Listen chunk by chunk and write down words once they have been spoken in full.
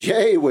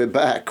Yay, we're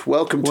back.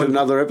 Welcome to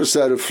another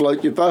episode of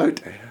Float Your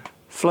Boat.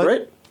 Float.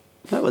 Brett?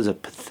 That was a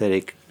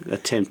pathetic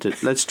attempt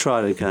at... Let's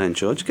try it again,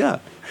 George. Go.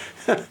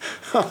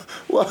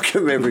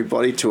 Welcome,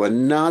 everybody, to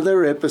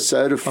another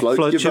episode of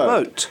Float Your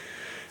Boat.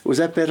 Was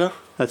that better?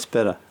 That's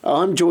better.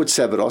 I'm George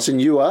Sabados,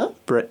 and you are?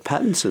 Brett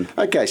Pattinson.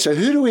 Okay, so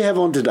who do we have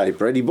on today,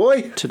 Bretty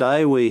boy?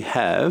 Today we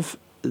have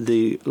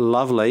the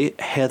lovely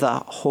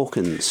Heather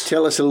Hawkins.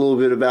 Tell us a little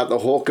bit about the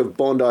Hawk of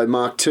Bondi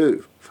Mark II.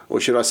 Or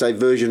should I say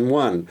version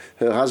 1?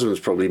 Her husband's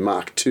probably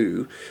Mark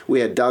II. We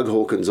had Doug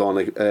Hawkins on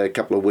a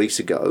couple of weeks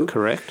ago.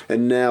 Correct.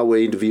 And now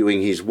we're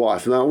interviewing his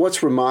wife. Now,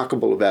 what's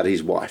remarkable about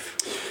his wife?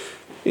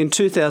 In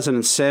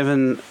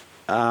 2007,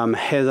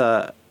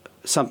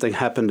 something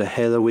happened to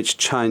Heather which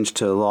changed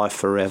her life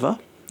forever.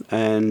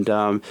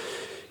 And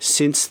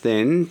since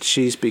then,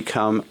 she's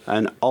become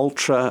an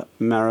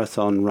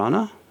ultra-marathon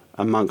runner,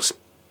 amongst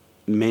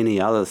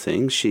many other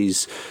things.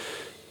 She's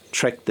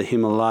trekked the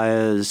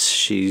Himalayas,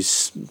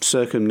 she's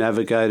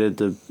circumnavigated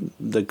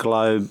the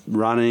globe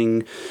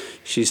running,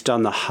 she's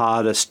done the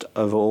hardest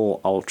of all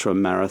ultra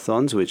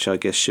marathons, which I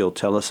guess she'll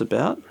tell us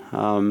about,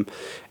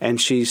 and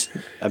she's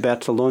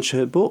about to launch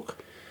her book.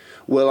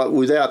 Well,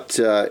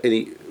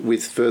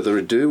 with further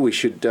ado, we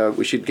should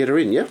get her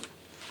in, yeah?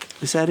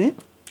 Is that it?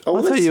 Oh,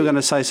 I thought you were going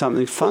to say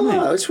something funny.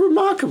 Well, no, it's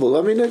remarkable.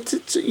 I mean,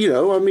 it's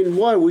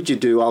why would you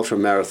do ultra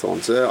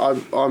marathons?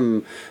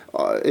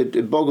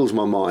 It boggles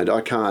my mind.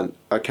 I don't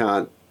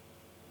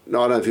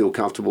feel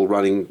comfortable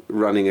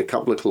running a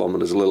couple of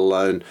kilometres, let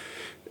alone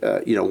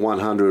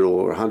 100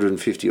 or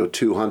 150 or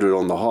 200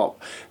 on the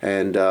hop.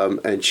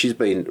 And she's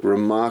been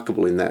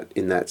remarkable in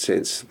that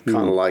sense.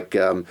 Kind of like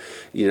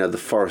the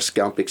Forrest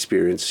Gump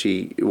experience.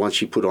 Once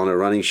she put on her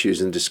running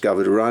shoes and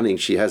discovered running,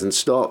 she hasn't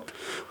stopped.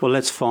 Well,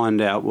 let's find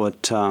out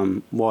what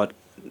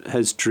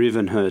has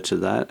driven her to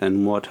that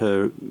and what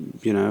her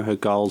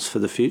goals for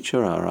the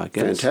future are, I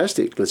guess.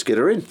 Fantastic. Let's get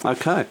her in.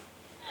 Okay.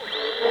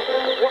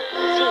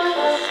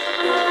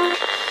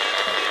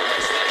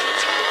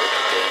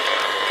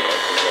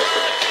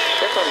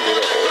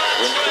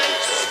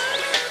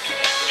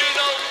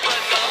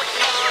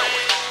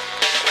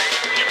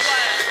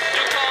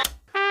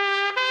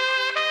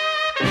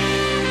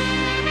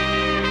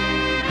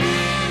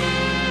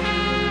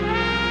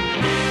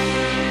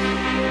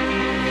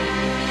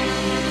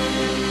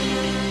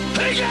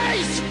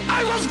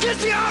 I was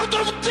getting out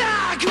of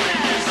darkness!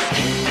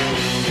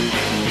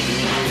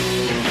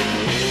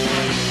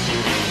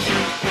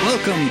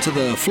 Welcome to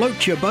the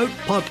Float Your Boat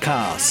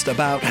podcast,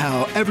 about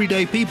how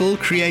everyday people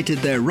created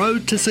their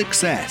road to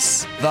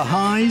success. The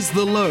highs,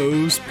 the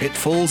lows,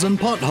 pitfalls and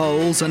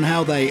potholes, and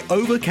how they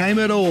overcame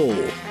it all.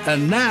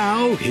 And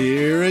now,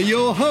 here are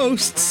your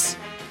hosts.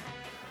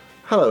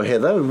 Hello,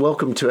 Heather, and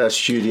welcome to our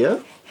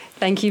studio.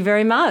 Thank you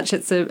very much.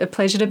 It's a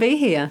pleasure to be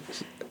here.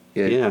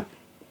 Yeah.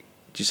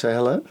 Did you say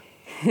hello?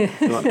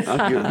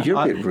 You're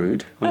a bit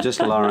rude. I'm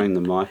just lowering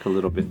the mic a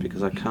little bit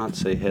because I can't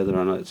see Heather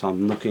on it, so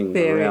I'm looking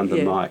around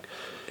the mic.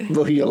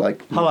 Well, you're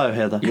like... Hello,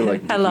 Heather. You're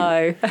like...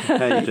 Hello. How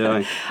are you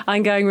doing?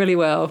 I'm going really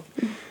well.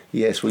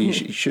 Yes, well, you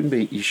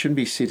shouldn't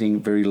be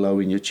sitting very low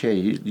in your chair.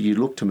 You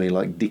look to me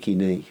like Dickie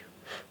Knee.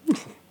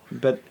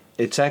 But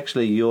it's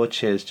actually your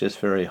chair's just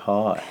very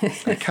high.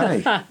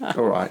 Okay,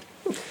 all right.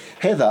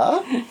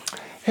 Heather,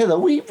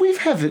 we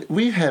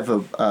have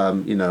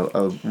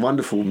a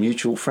wonderful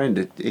mutual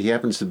friend. He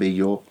happens to be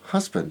your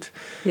husband.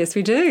 Yes,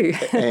 we do.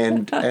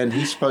 and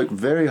he spoke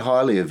very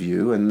highly of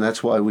you, and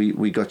that's why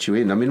we got you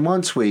in. I mean,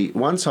 once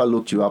I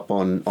looked you up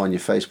on your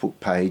Facebook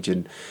page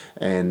and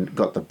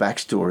got the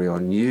backstory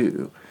on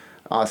you,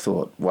 I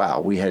thought,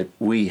 wow, we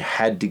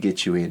had to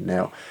get you in.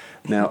 Now,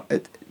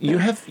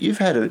 you've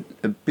had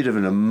a bit of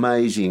an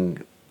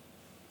amazing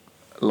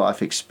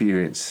life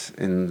experience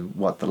in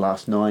the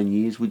last 9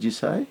 years, would you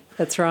say?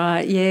 That's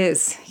right,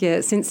 yes.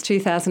 Yeah, since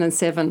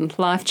 2007,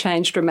 life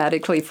changed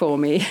dramatically for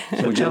me.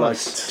 So tell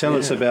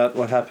us about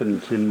what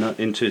happened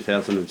in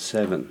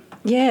 2007.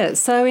 Yeah,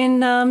 so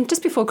in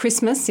just before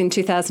Christmas in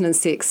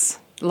 2006,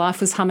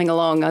 life was humming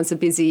along. I was a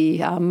busy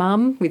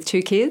mum with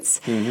 2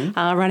 kids,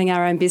 running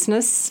our own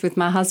business with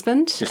my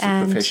husband. Just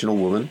a professional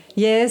woman.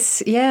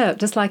 Yes, yeah,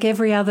 just like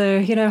every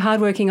other,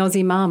 hardworking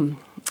Aussie mum.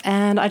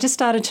 And I just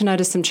started to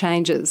notice some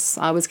changes.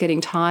 I was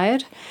getting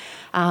tired.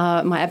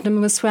 My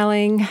abdomen was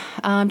swelling.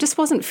 Just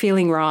wasn't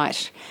feeling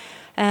right.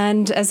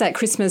 And as that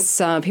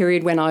Christmas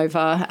period went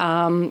over,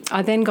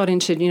 I then got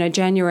into,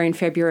 January and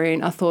February,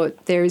 and I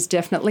thought there is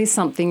definitely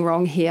something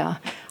wrong here.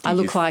 I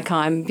look like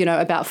I'm,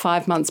 about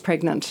 5 months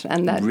pregnant,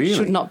 and that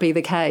should not be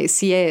the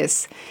case.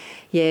 Yes.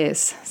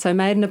 So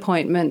made an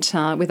appointment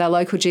with our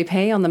local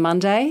GP on the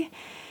Monday.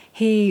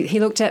 He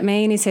looked at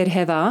me and he said,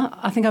 Heather,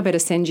 I think I better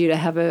send you to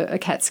have a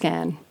CAT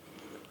scan.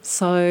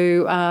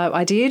 So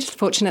I did.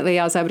 Fortunately,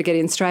 I was able to get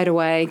in straight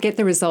away, get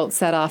the results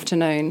that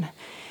afternoon.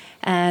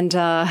 And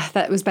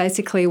that was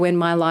basically when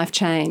my life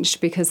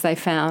changed, because they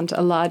found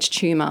a large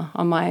tumour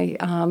on my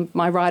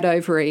right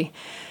ovary.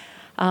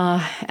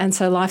 And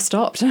so life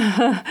stopped.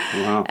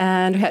 Wow.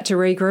 And we had to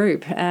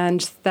regroup.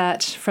 And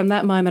from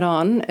that moment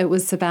on, it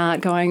was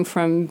about going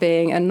from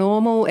being a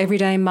normal,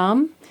 everyday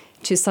mum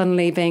to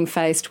suddenly being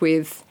faced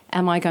with,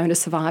 am I going to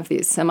survive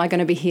this? Am I going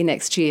to be here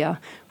next year?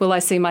 Will I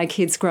see my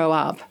kids grow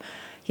up?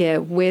 Yeah,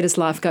 where does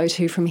life go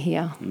to from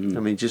here? I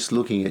mean, just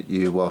looking at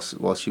you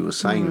whilst you were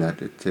saying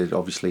that, it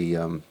obviously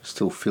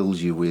still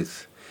fills you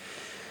with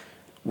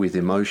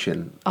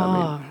emotion.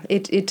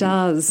 It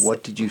does.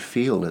 What did you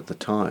feel at the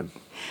time?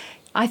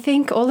 I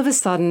think all of a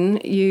sudden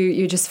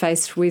you're just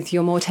faced with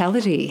your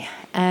mortality.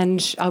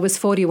 And I was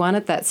 41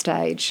 at that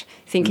stage,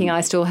 thinking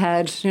I still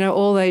had,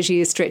 all those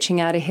years stretching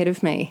out ahead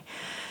of me.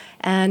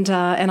 And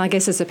I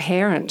guess as a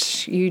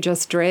parent, you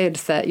just dread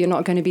that you're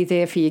not going to be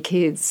there for your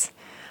kids.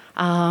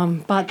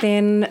 But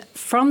then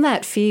from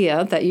that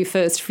fear that you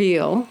first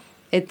feel,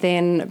 it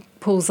then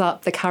pulls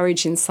up the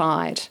courage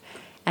inside.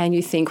 And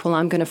you think, well,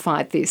 I'm going to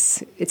fight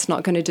this. It's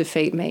not going to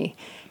defeat me.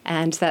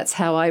 And that's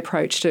how I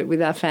approached it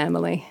with our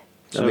family.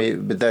 I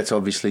mean, but that's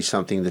obviously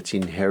something that's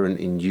inherent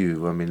in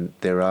you. I mean,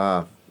 there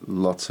are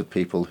lots of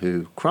people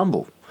who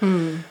crumble,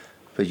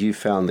 but you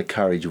found the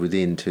courage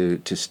within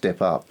to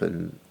step up.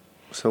 And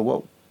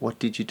so what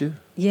did you do?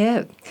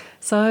 Yeah,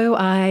 so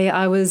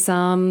I was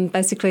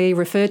basically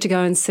referred to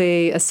go and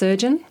see a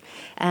surgeon,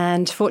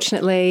 and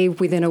fortunately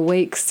within a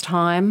week's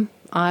time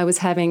I was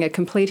having a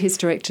complete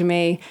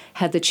hysterectomy,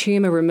 had the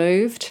tumour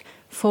removed.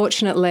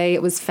 Fortunately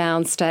it was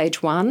found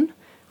stage 1.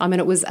 I mean,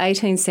 it was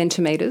 18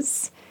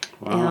 centimetres.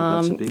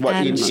 Wow, that's a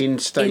big in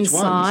stage in 1,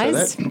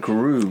 size, so that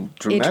grew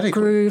dramatically. It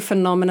grew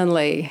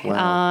phenomenally,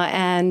 Wow.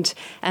 and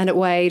it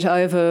weighed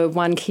over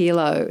 1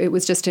 kilo. It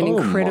was just an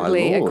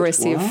incredibly my Lord.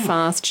 aggressive, Wow.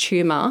 fast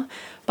tumour.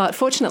 But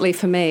fortunately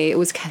for me, it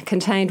was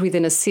contained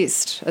within a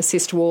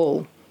cyst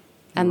wall,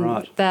 and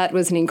Right. that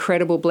was an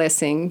incredible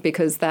blessing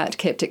because that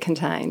kept it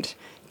contained.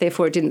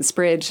 Therefore, it didn't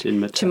spread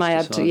Didn't to my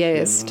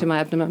metastasise, to my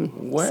abdomen.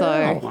 Wow.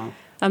 So Wow.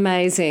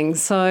 amazing.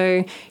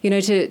 So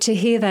to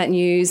hear that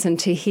news and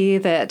to hear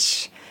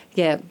that.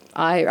 Yeah,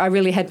 I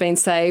really had been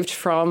saved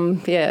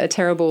from a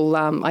terrible,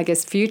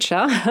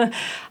 future.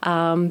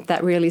 That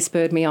really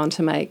spurred me on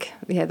to make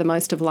the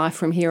most of life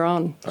from here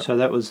on. So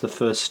that was the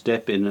first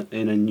step in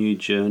a new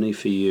journey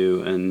for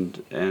you,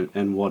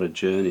 and what a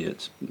journey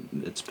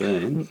it's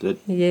been.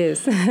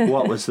 Yes.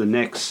 What was the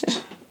next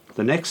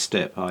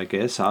step, I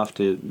guess,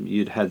 after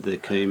you'd had the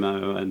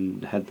chemo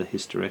and had the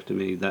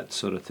hysterectomy, that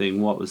sort of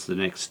thing? What was the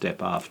next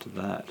step after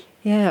that?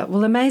 Yeah,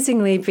 well,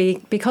 amazingly,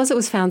 because it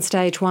was found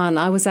stage 1,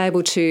 I was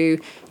able to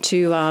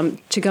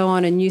go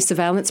on a new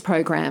surveillance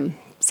program.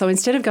 So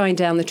instead of going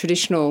down the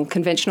traditional,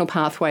 conventional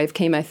pathway of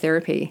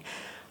chemotherapy,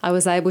 I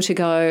was able to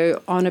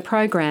go on a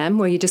program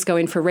where you just go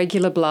in for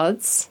regular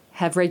bloods,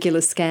 have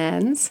regular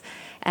scans,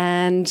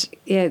 and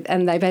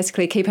they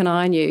basically keep an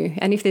eye on you.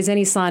 And if there's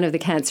any sign of the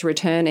cancer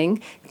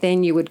returning,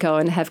 then you would go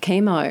and have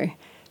chemo.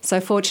 So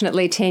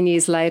fortunately, 10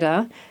 years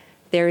later,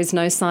 there is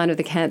no sign of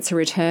the cancer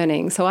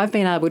returning. So I've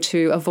been able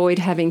to avoid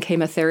having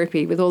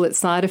chemotherapy with all its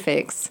side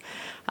effects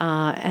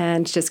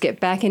and just get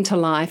back into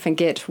life and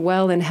get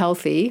well and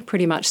healthy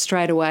pretty much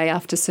straight away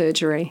after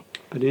surgery.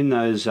 But in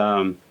those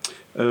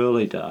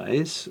early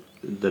days,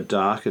 the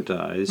darker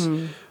days,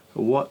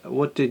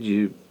 what did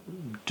you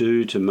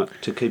do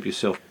to keep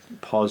yourself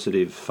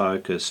positive,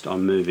 focused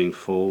on moving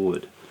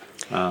forward?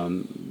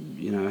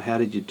 How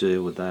did you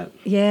deal with that?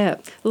 Yeah,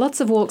 lots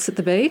of walks at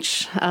the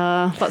beach,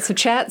 lots of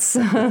chats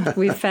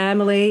with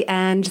family,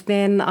 and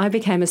then I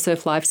became a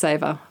surf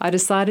lifesaver. I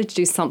decided to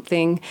do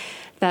something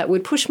that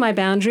would push my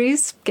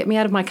boundaries, get me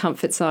out of my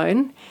comfort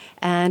zone,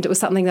 and it was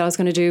something that I was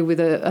going to do with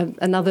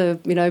another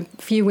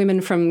few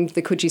women from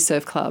the Coogee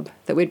Surf Club,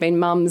 that we'd been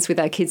mums with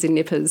our kids in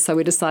nippers, so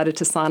we decided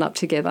to sign up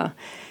together.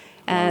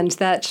 And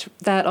that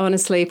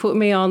honestly put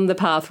me on the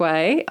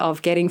pathway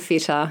of getting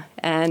fitter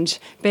and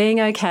being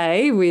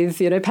okay with,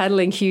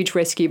 paddling huge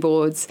rescue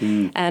boards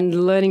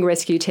and learning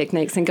rescue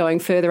techniques and going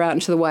further out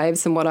into the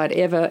waves than what I'd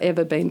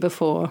ever been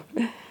before.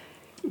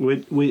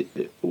 When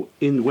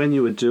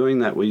you were doing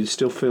that, were you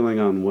still feeling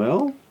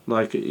unwell?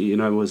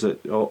 Was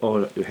it,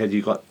 or had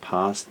you got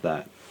past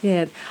that?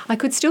 Yeah, I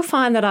could still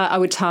find that I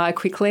would tire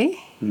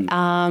quickly.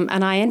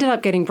 And I ended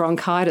up getting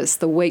bronchitis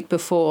the week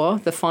before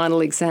the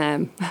final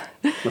exam.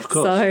 Of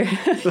course.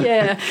 So,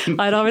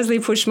 I'd obviously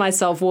pushed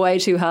myself way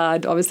too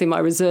hard. Obviously, my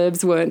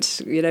reserves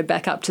weren't,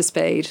 back up to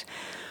speed.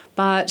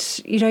 But,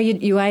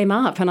 you aim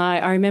up. And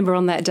I remember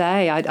on that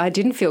day, I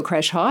didn't feel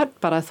crash hot,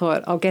 but I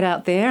thought I'll get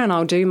out there and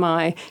I'll do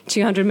my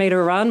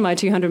 200-metre run, my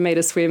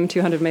 200-metre swim,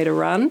 200-metre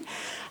run,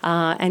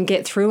 and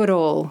get through it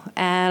all.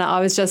 And I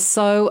was just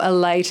so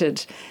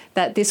elated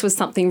that this was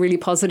something really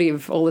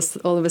positive all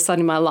of a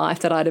sudden in my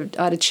life that I'd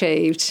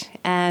achieved.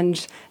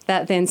 And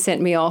that then sent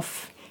me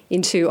off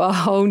into a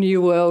whole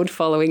new world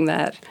following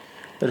that.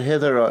 But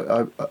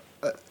Heather,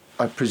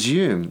 I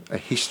presume a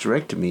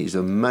hysterectomy is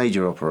a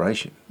major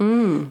operation.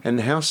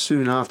 And how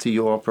soon after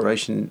your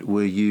operation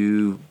were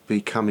you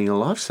becoming a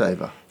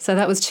lifesaver? So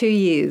that was 2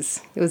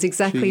 years. It was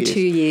exactly 2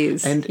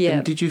 years. And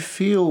did you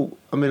feel,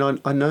 I mean,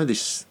 I know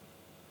this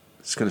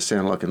is going to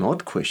sound like an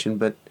odd question,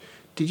 but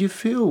did you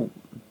feel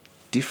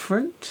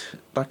different?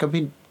 How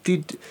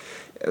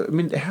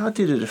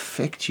did it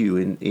affect you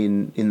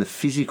in the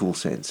physical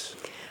sense?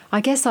 I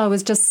guess I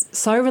was just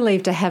so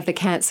relieved to have the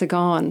cancer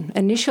gone.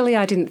 Initially,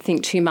 I didn't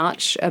think too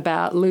much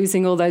about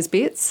losing all those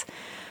bits,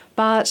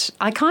 but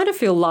I kind of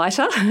feel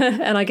lighter,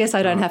 and I guess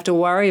I don't have to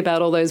worry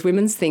about all those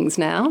women's things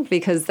now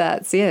because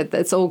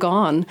that's all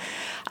gone.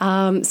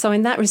 So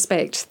in that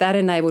respect, that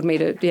enabled me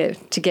to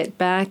get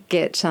back,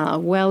 get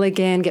well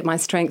again, get my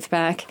strength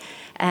back,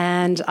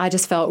 and I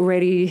just felt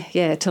ready,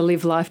 to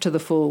live life to the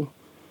full.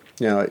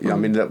 Yeah, I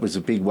mean, that was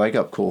a big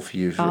wake-up call for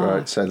you,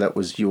 right? So that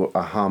was your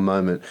aha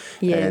moment.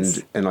 Yes.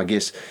 And I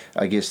guess,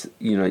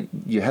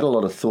 you had a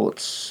lot of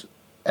thoughts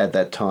at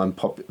that time,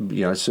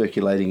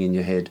 circulating in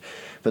your head,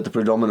 but the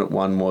predominant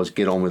one was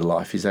get on with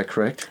life. Is that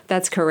correct?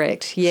 That's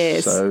correct,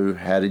 yes. So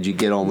how did you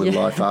get on with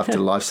life after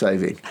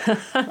life-saving?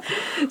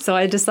 So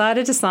I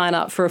decided to sign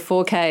up for a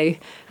 4K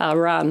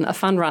run, a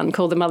fun run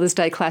called the Mother's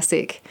Day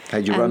Classic.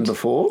 Had you run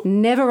before?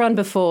 Never run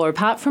before,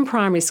 apart from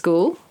primary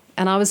school,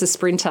 and I was a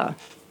sprinter.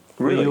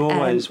 Really?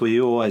 Were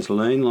you always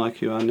lean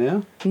like you are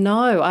now?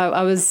 No,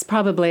 I was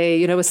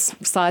probably, a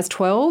size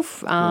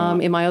 12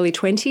 in my early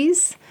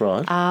 20s.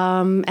 Right.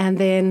 And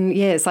then,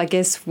 yes, I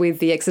guess with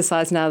the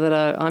exercise now that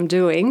I'm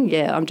doing,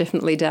 I'm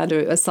definitely down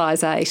to a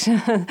size 8.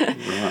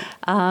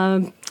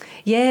 Right.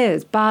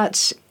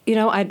 But,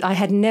 I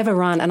had never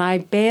run and I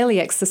barely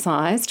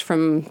exercised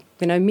from,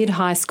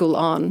 mid-high school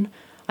on.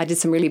 I did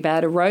some really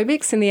bad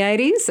aerobics in the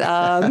 80s.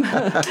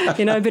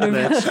 A bit of...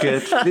 Let's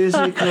get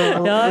physical.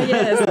 Oh,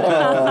 yes.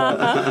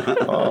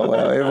 Well,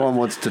 everyone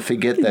wants to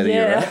forget that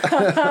era.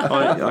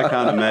 I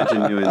can't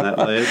imagine you in that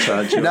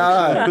leotard.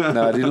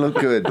 No, it didn't look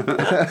good.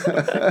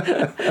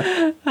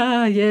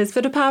 Yes,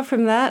 but apart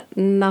from that,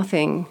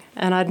 nothing.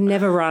 And I'd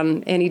never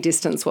run any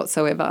distance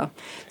whatsoever.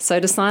 So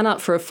to sign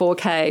up for a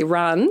 4K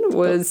run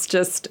was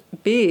just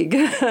big.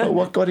 But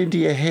what got into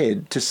your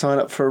head to sign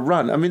up for a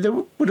run? I mean, there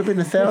would have been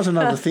 1,000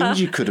 other things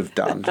you could have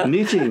done.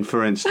 Knitting,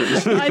 for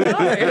instance. I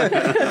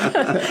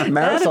know.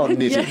 Marathon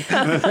knitting.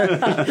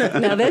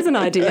 Now there's an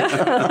idea.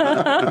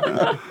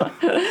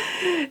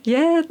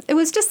 It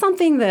was just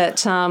something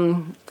that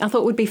I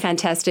thought would be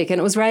fantastic, and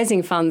it was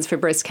raising funds for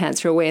breast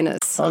cancer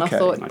awareness. And I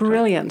thought,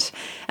 brilliant.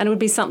 And it would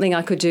be something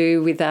I could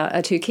do with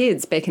our 2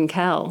 kids, Beck and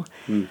Cal.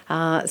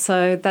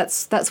 So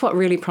that's what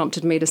really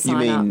prompted me to sign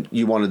up. You mean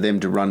you wanted them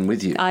to run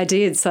with you? I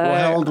did. So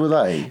how old were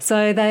they?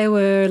 So they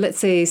were,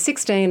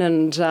 16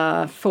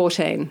 and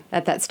 14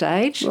 at that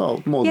stage.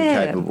 Well, more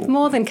than capable.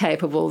 More than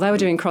capable. They were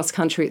doing cross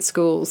country at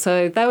school,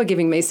 so they were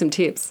giving me some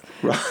tips.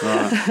 Right.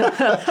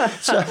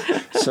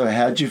 So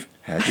how'd you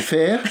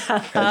fare?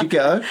 How'd you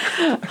go?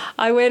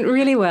 I went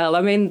really well.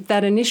 I mean,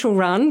 that initial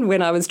run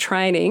when I was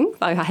training,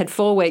 I had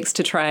 4 weeks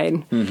to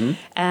train,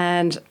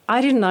 and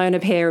I didn't own a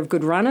pair of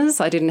good runners.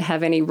 I didn't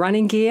have any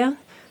running gear.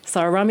 So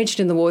I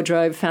rummaged in the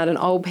wardrobe, found an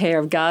old pair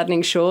of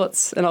gardening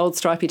shorts, an old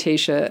stripy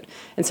T-shirt,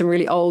 and some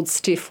really old,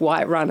 stiff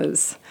white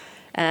runners.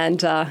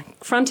 And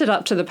fronted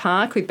up to the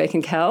park with Beck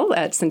and Cal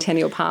at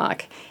Centennial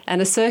Park.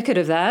 And a circuit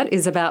of that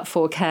is about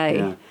 4K.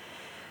 Yeah.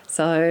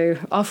 So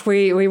off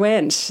we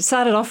went.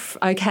 Started off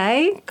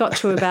okay, got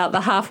to about the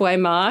halfway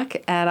mark,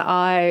 and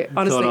I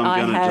honestly I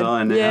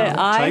had it. Yes.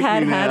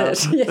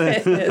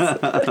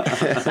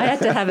 I had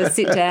to have a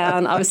sit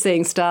down. I was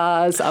seeing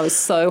stars. I was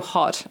so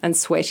hot and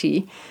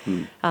sweaty,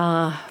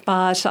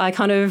 but I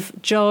kind of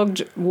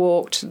jogged,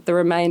 walked the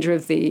remainder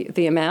of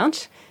the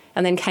amount,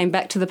 and then came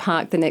back to the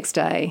park the next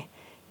day.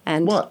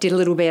 And did a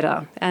little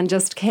better and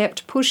just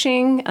kept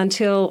pushing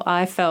until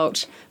I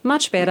felt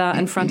much better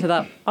and fronted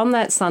up on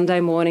that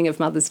Sunday morning of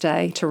Mother's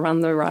Day to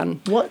run the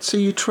run. What? So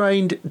you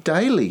trained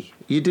daily?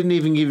 You didn't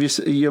even give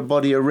your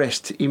body a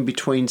rest in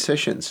between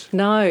sessions?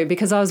 No,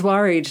 because I was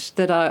worried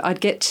that I'd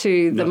get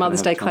to the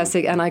Mother's Day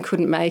Classic and I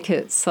couldn't make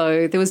it.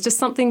 So there was just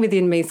something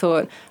within me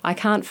thought, I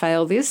can't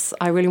fail this.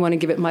 I really want to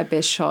give it my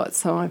best shot.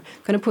 So I'm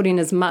going to put in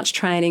as much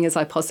training as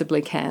I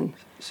possibly can.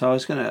 So I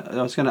was going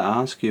to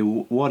ask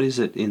you, what is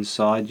it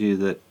inside you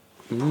that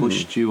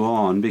pushed you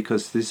on?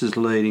 Because this is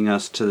leading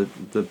us to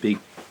the big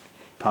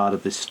part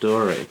of this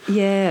story.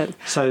 Yeah.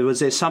 So was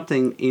there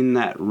something in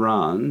that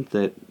run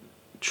that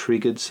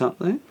triggered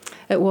something?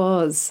 It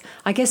was.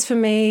 I guess for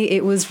me,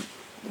 it was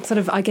sort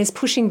of,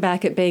 pushing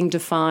back at being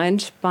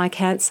defined by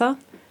cancer.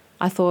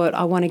 I thought,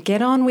 I want to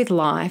get on with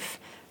life,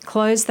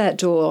 close that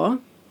door,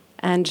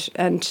 and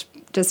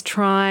just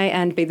try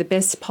and be the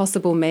best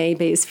possible me,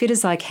 be as fit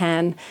as I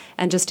can,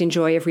 and just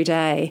enjoy every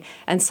day.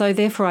 And so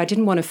therefore I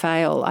didn't want to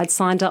fail. I'd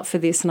signed up for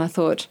this and I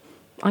thought,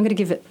 I'm going to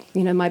give it,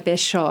 my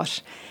best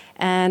shot.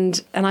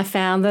 And I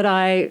found that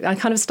I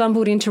kind of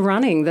stumbled into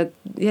running, that,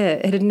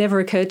 it had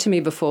never occurred to me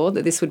before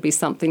that this would be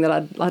something that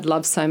I'd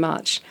love so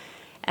much.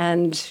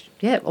 And,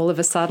 all of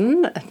a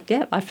sudden,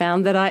 I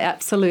found that I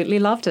absolutely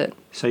loved it.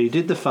 So you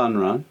did the fun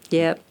run.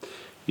 Yeah.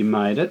 You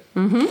made it.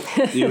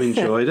 Mm-hmm. You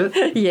enjoyed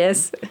it.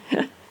 Yes.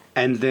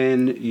 And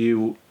then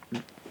you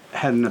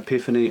had an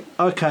epiphany,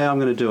 okay, I'm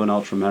going to do an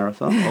ultra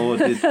marathon, or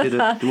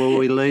were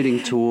we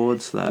leading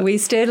towards that? We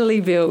steadily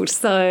built.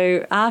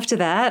 So after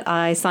that,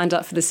 I signed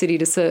up for the City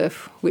to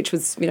Surf, which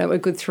was, a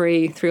good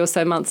three or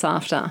so months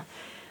after.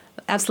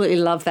 Absolutely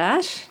love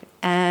that.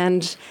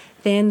 And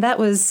Then that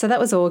was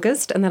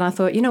August, and then I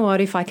thought, you know what,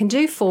 if I can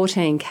do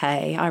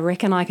 14K, I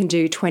reckon I can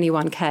do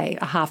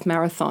 21K, a half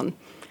marathon.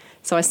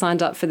 So I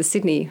signed up for the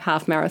Sydney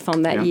half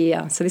marathon that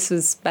year. So this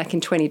was back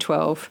in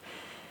 2012.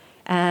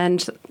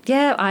 And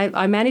yeah,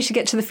 I managed to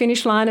get to the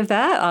finish line of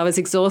that. I was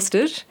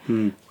exhausted.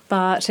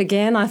 But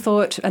again, I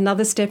thought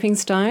another stepping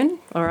stone.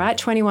 All right,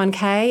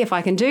 21K. If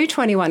I can do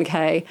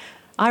 21K,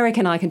 I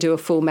reckon I can do a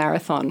full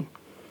marathon.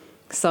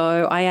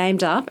 So I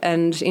aimed up,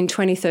 and in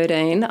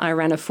 2013, I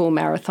ran a full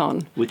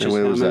marathon. Which And is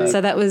where how was many? that?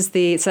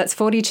 So that's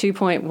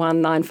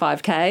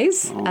 42.195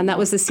 Ks, and that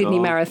was the Sydney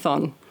God.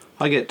 Marathon.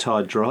 I get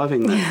tired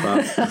driving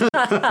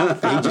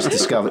that far.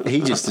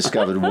 He just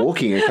discovered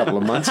walking a couple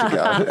of months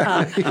ago.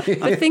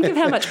 But think of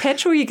how much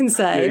petrol you can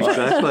save.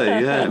 Exactly,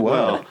 yeah. Wow.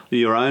 Well,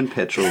 your own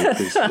petrol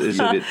is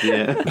a bit,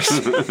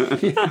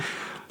 yeah.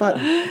 But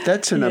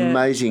that's an Yeah.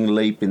 amazing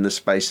leap in the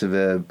space of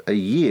a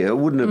year. It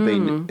wouldn't have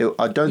been,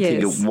 I don't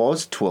think Yes. it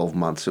was 12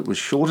 months. It was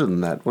shorter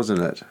than that, wasn't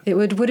it? It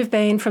would have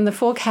been from the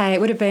 4K, it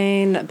would have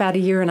been about a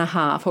year and a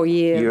half or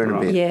year. Year and a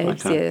bit.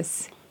 Yes, Okay.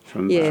 yes.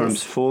 From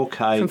Yes.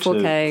 4K From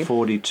 4K. to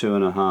 42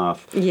 and a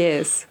half.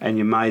 Yes, And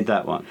you made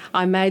that one.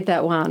 I made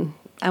that one.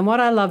 And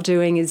what I love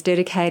doing is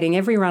dedicating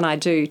every run I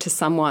do to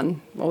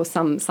someone or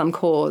some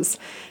cause.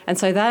 And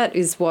so that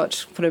is what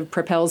sort of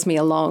propels me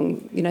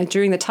along, you know,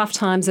 during the tough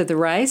times of the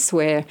race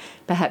where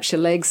perhaps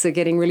your legs are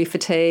getting really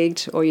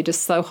fatigued or you're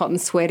just so hot and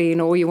sweaty and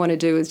all you want to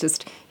do is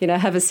just, you know,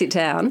 have a sit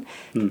down.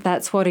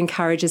 That's what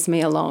encourages me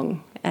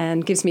along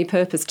and gives me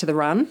purpose to the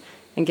run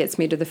and gets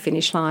me to the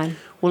finish line.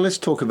 Well, let's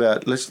talk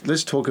about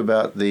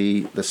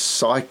the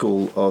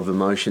cycle of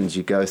emotions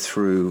you go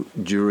through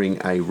during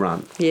a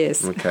run.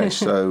 Yes. Okay,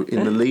 so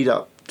in the lead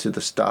up to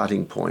the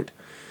starting point,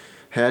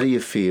 how do you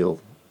feel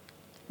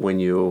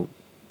when you're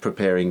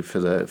preparing for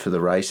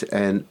the race,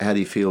 and how do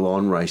you feel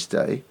on race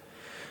day,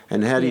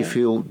 and how do you Yeah.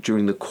 feel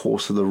during the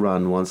course of the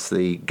run once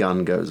the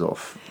gun goes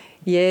off?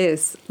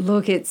 Yes,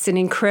 look, it's an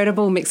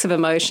incredible mix of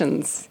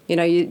emotions. You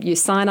know, you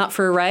sign up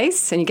for a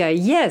race and you go,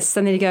 yes,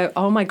 and then you go,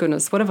 oh my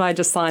goodness, what have I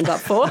just signed up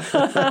for?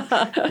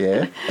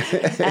 Yeah.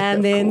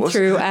 And then course.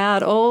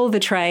 throughout all the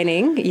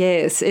training,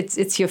 yes,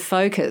 it's your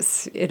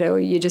focus. You know,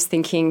 you're just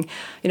thinking,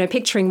 you know,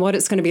 picturing what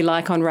it's going to be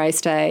like on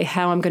race day,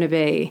 how I'm going to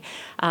be.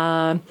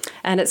 And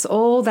it's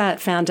all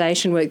that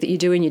foundation work that you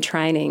do in your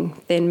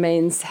training then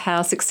means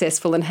how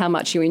successful and how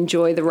much you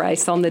enjoy the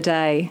race on the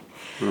day.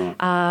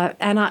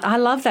 And I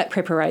love that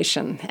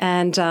preparation.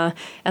 And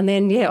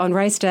then, yeah, on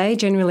race day,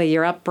 generally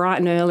you're up bright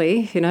and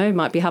early, you know,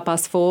 might be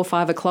 4:30,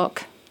 5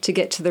 o'clock to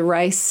get to the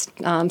race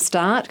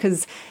start,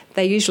 because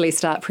they usually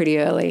start pretty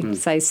early,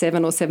 say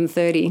 7 or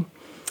 7:30.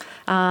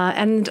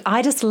 And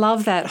I just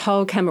love that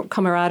whole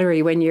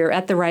camaraderie when you're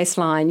at the race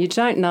line. You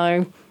don't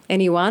know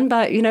anyone,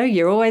 but, you know,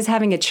 you're always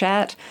having a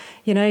chat,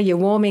 you know, you're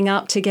warming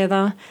up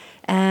together.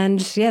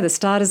 And, yeah, the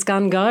starter's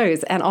gun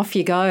goes and off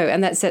you go.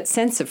 And that's that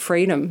sense of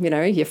freedom, you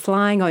know, you're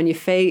flying on your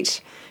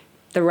feet,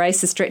 the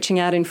race is stretching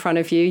out in front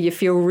of you, you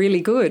feel really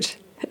good.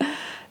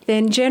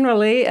 Then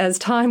generally, as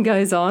time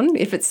goes on,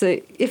 if it's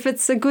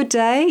a good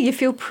day, you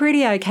feel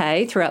pretty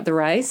okay throughout the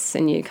race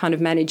and you kind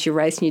of manage your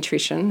race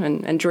nutrition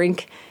and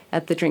drink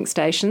at the drink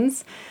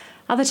stations.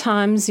 Other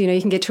times, you know,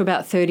 you can get to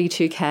about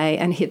 32K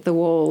and hit the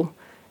wall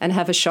and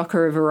have a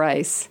shocker of a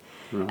race.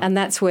 Right. And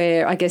that's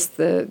where, I guess,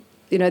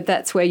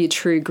 that's where your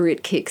true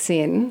grit kicks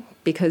in,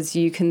 because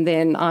you can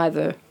then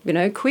either, you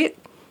know, quit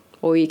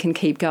or you can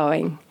keep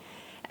going.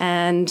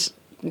 And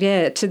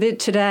yeah,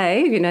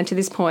 today, you know, to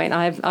this point,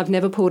 I've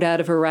never pulled out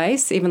of a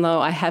race, even though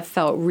I have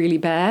felt really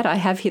bad. I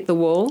have hit the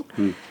wall.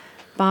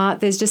 But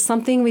there's just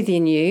something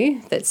within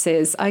you that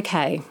says,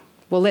 okay,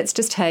 well, let's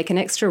just take an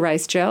extra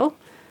race gel.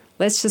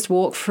 Let's just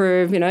walk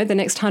through, you know, the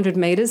next 100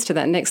 metres to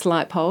that next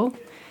light pole,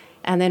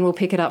 and then we'll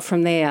pick it up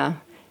from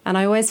there. And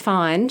I always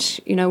find,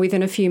 you know,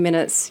 within a few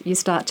minutes, you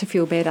start to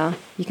feel better.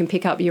 You can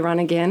pick up your run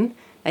again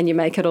and you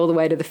make it all the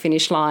way to the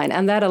finish line.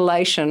 And that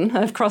elation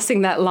of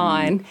crossing that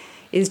line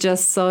is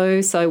just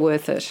so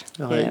worth it.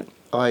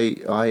 I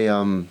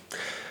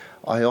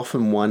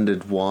often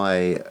wondered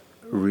why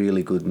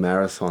really good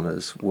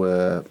marathoners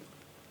were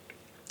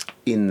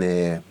in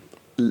the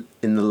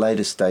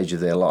later stage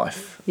of their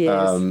life.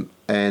 Yes.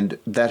 And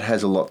that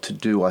has a lot to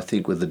do, I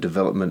think, with the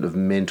development of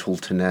mental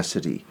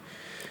tenacity.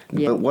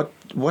 Yep. But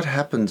what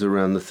happens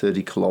around the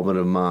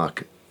 30-kilometre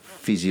mark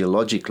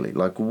physiologically?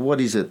 Like,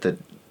 what is it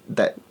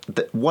that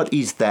what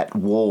is that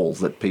wall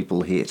that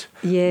people hit?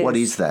 Yes. What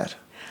is that?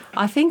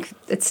 I think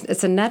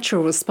it's a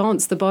natural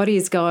response. The body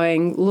is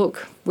going,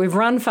 look, we've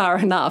run far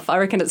enough. I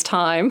reckon it's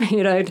time,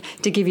 you know,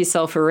 to give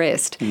yourself a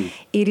rest.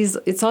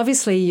 It's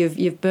obviously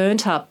you've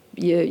burnt up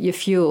your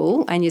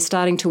fuel and you're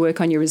starting to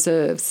work on your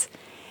reserves.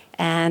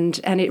 And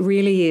it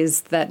really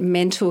is that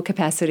mental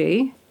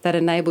capacity that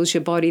enables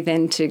your body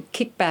then to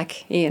kick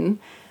back in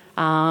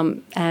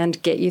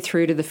and get you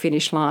through to the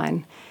finish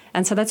line.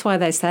 And so that's why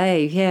they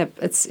say,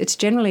 it's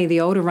generally the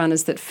older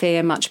runners that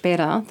fare much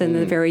better than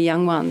the very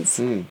young ones.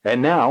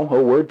 And now,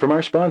 a word from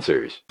our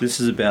sponsors. This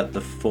is about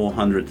the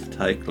 400th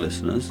take,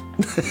 listeners.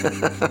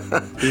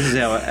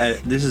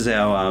 This is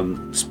our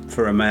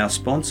from our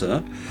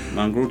sponsor,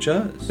 Mongrel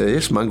Joe's.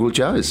 Yes, Mongrel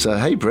Joe's. So,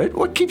 hey, Brett,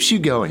 what keeps you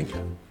going?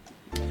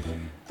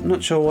 I'm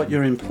not sure what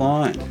you're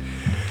implying.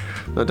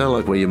 I don't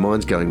like where your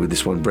mind's going with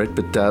this one, Brett,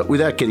 but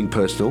without getting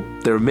personal,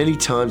 there are many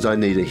times I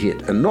need a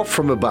hit, and not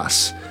from a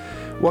bus.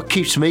 What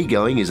keeps me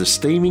going is a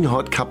steaming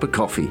hot cup of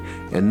coffee,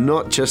 and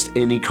not just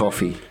any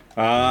coffee.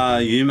 Ah,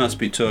 you must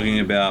be talking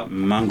about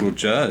Mongrel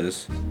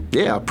Joe's.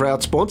 Yeah, our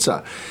proud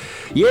sponsor.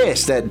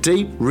 Yes, that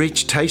deep,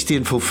 rich, tasty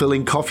and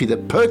fulfilling coffee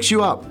that perks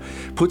you up,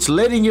 puts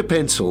lead in your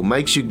pencil,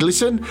 makes you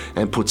glisten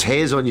and puts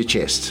hairs on your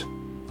chest.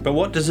 But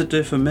what does it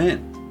do for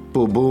men?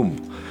 Boom,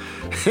 boom.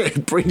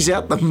 It brings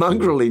out the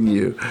mongrel in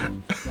you.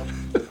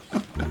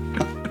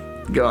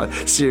 God,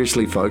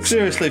 seriously, folks.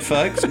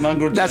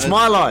 Mongrel Joe's. That's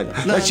my line. No.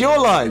 That's your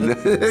line.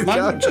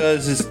 Mongrel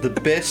Joe's is the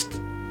best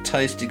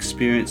taste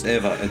experience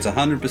ever. It's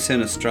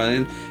 100%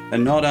 Australian,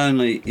 and not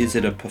only is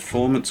it a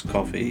performance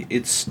coffee,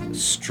 it's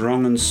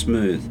strong and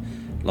smooth.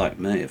 Like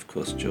me, of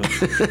course,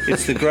 George.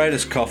 It's the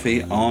greatest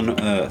coffee on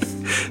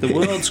earth. The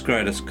world's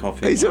greatest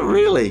coffee. Is it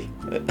really?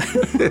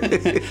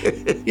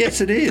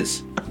 Yes, it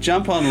is.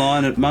 Jump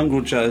online at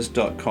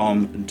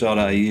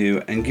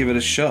mongreljoes.com.au and give it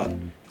a shot.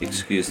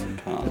 Excuse the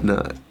pun.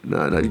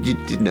 No, you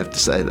didn't have to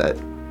say that.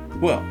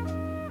 Well,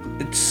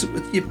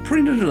 you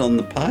printed it on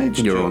the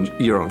page, George.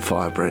 You're on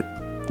fire, Brett.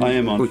 I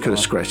am on fire. We could have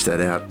scratched that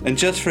out. And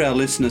just for our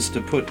listeners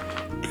to put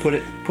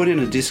in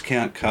a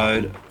discount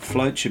code,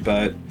 Float Your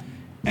Boat,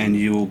 and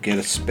you will get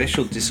a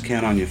special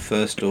discount on your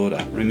first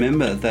order.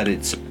 Remember that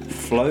it's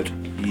Float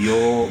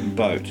Your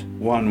Boat,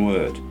 one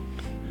word.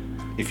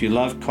 If you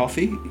love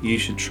coffee, you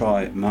should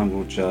try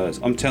Mongrel Joe's.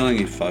 I'm telling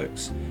you,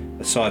 folks,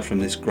 aside from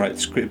this great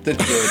script that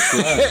George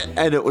wrote.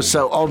 And it was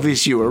so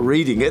obvious you were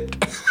reading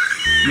it.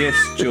 Yes,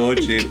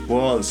 George, it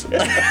was.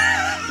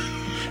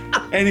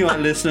 Anyway,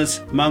 listeners,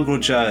 Mongrel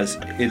Joe's,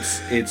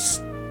 it's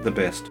the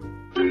best.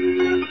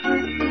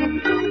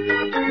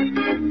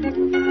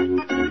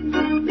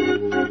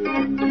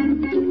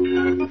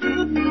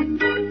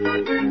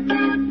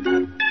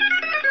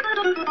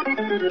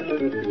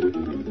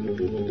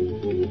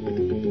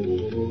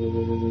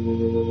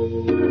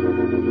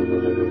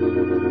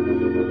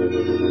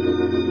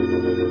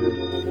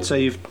 So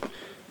you've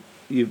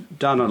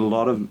done a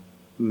lot of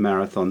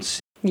marathons.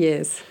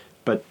 Yes.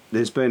 But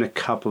there's been a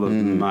couple of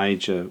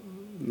major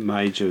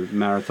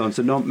marathons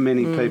that not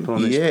many people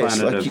on this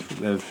planet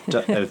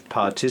have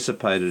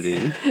participated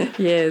in.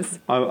 Yes.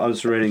 I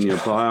was reading your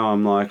bio.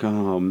 I'm like,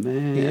 oh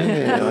man.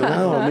 Yeah, I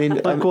know. I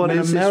mean, like, what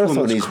is this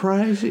woman's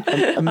crazy?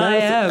 A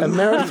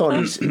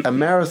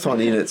marathon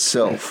in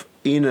itself.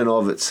 In and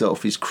of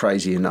itself is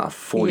crazy enough,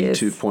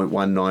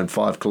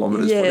 42.195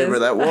 kilometres, whatever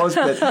that was.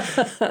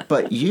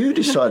 But you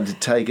decided to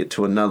take it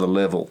to another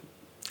level.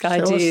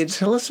 I did.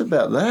 Tell us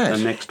about that.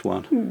 The next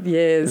one.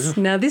 Yes.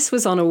 Now, this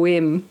was on a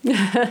whim.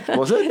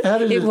 Was it? How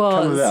did it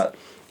come about?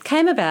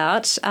 Came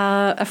about,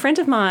 a friend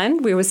of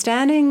mine, we were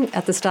standing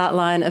at the start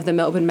line of the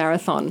Melbourne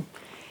Marathon,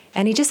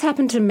 and he just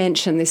happened to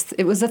mention this.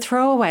 It was a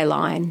throwaway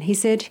line. He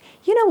said,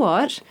 you know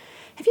what?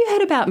 Have you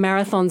heard about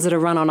marathons that are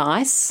run on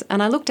ice?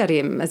 And I looked at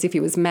him as if he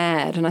was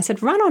mad. And I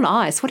said, run on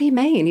ice? What do you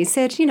mean? He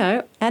said,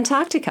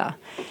 Antarctica.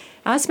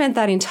 I spent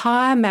that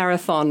entire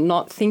marathon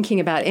not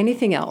thinking about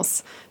anything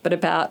else but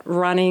about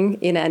running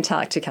in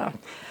Antarctica.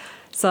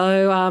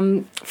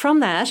 So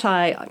from that,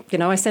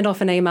 I sent off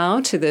an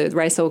email to the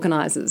race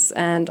organisers,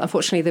 and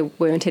unfortunately there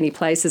weren't any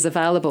places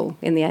available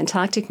in the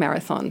Antarctic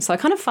Marathon. So I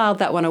kind of filed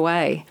that one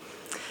away.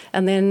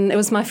 And then it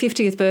was my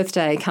 50th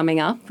birthday coming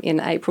up in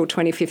April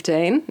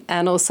 2015,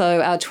 and also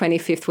our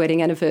 25th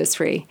wedding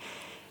anniversary.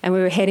 And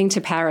we were heading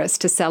to Paris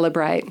to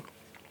celebrate.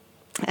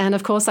 And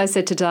of course I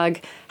said to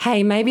Doug,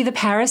 hey, maybe the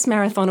Paris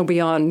Marathon will be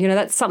on.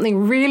 That's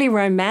something really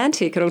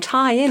romantic. It'll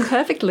tie in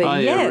perfectly. Oh,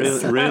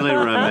 yes. Yeah, really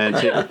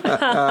romantic.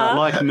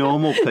 Like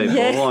normal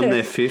people on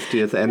their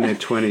 50th and their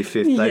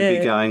 25th, they'd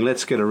be going,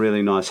 let's get a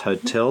really nice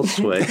hotel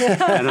suite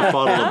and a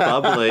bottle of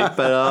bubbly.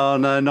 But, oh,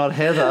 no, not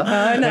Heather.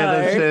 Oh, no.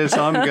 Heather says,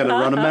 I'm going to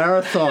run a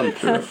marathon.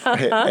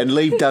 And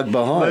leave Doug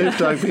behind.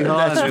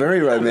 That's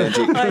very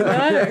romantic.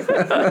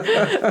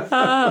 I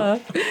know.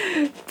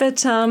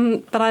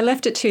 But I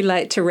left it too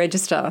late to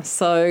register.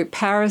 So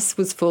Paris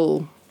was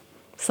full.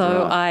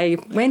 So I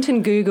went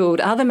and Googled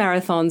other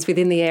marathons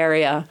within the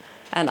area,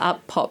 and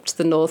up popped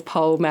the North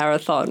Pole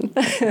Marathon.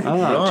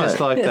 Just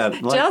like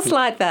that. Just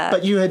like that.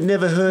 But you had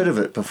never heard of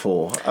it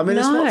before. I mean,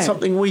 it's not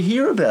something we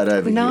hear about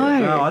over here.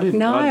 No, I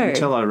didn't.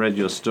 Until I read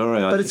your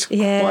story. But it's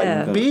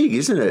quite big,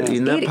 isn't it,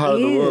 in that part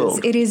of the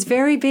world? It is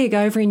very big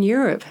over in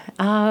Europe.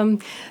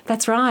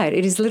 That's right.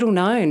 It is little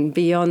known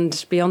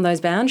beyond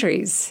those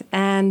boundaries.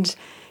 And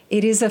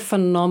it is a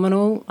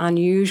phenomenal,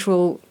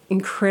 unusual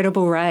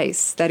incredible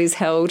race that is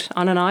held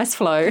on an ice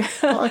floe.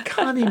 I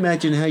can't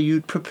imagine how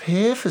you'd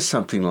prepare for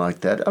something like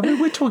that. I mean,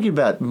 we're talking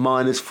about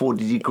minus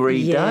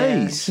 40-degree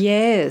days.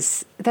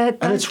 Yes. And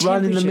it's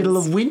run in the middle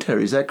of winter,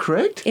 is that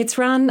correct? It's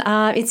run,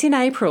 it's in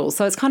April,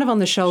 so it's kind of on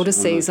the shoulder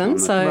season.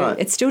 So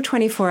it's still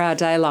 24-hour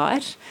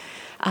daylight.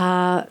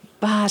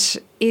 But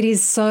it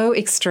is so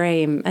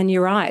extreme. And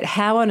you're right,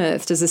 how on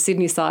earth does a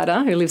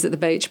Sydney-sider who lives at the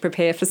beach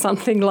prepare for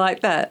something like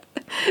that?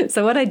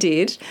 So what I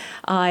did,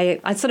 I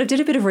sort of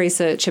did a bit of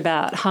research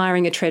about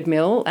hiring a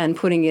treadmill and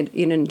putting it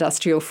in an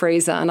industrial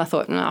freezer. And I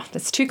thought, no,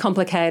 that's too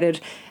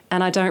complicated.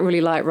 And I don't really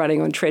like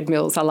running on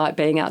treadmills. I like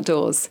being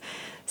outdoors.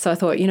 So I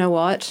thought, you know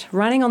what?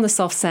 Running on the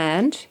soft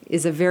sand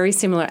is a very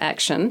similar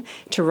action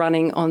to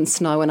running on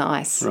snow and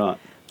ice. Right.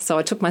 So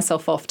I took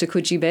myself off to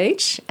Coogee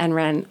Beach and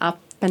ran up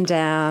and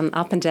down,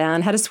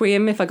 had a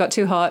swim if I got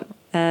too hot.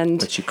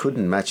 But you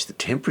couldn't match the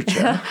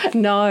temperature.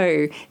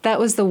 No, that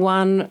was the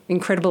one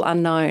incredible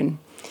unknown.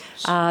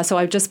 So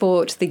I just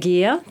bought the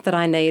gear that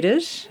I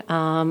needed.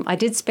 I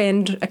did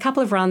spend a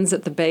couple of runs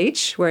at the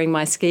beach wearing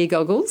my ski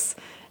goggles,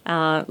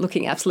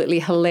 looking absolutely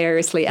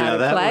hilariously out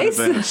of place.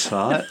 That would have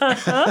been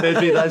a sight.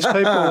 There'd be those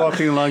people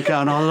walking along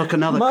going, oh, look,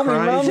 another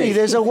crazy. Mummy,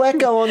 there's a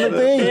wacko on the beach.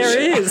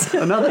 There is.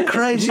 Another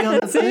crazy on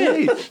the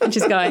beach. And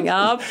she's going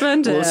up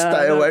and down. We'll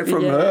stay away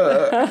from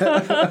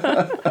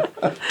her.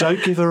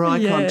 Don't give her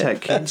eye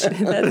contact, kids.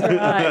 That's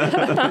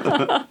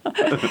right.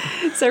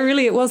 So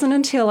really it wasn't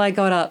until I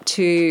got up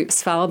to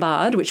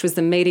Svalbard, which was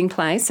the meeting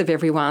place of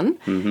everyone,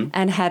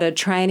 and had a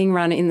training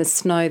run in the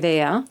snow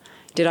there,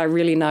 did I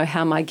really know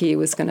how my gear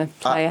was going to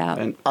play out.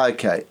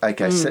 Okay.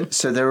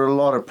 So there are a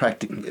lot of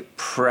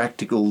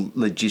practical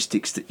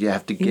logistics that you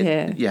have to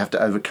get, you have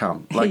to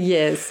overcome. Like,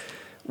 yes.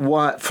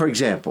 Why, for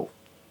example,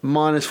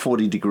 minus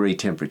 40-degree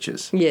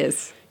temperatures.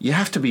 Yes. You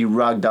have to be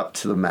rugged up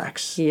to the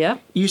max. Yeah.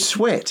 You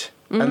sweat,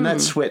 and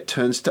that sweat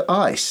turns to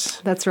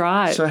ice. That's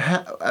right. So,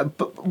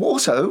 but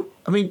also,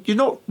 I mean, you're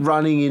not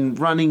running in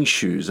running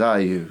shoes, are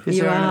you? Is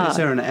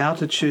there an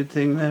altitude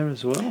thing there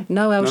as well?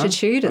 No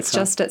altitude. It's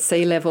just at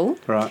sea level.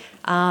 Right.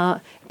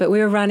 But we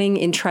were running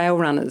in trail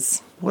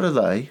runners. What are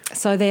they?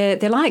 So they're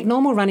like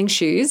normal running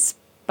shoes,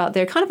 but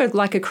they're kind of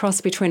like a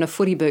cross between a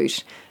footy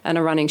boot and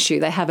a running shoe.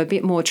 They have a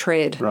bit more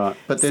tread. Right.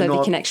 But they're so not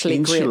you can actually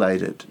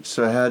insulated. Grip.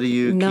 So how do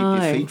you keep your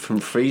feet from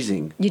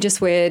freezing? You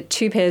just wear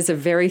 2 pairs of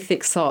very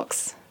thick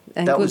socks.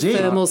 And that good was it.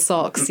 thermal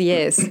socks,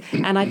 yes.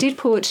 And I did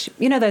put,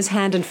 those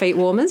hand and feet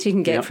warmers you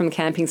can get from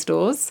camping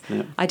stores.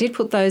 Yep. I did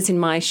put those in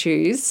my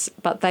shoes,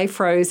 but they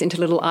froze into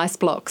little ice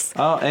blocks.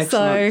 Oh,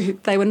 excellent. So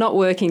they were not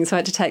working, so I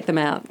had to take them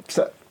out.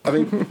 So, I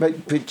mean,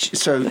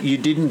 so you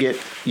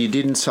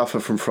didn't suffer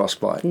from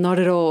frostbite? Not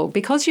at all.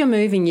 Because you're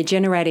moving, you're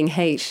generating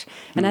heat.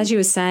 And as you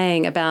were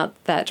saying about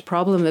that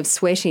problem of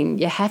sweating,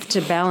 you have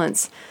to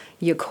balance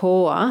your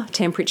core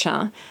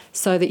temperature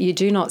so that you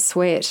do not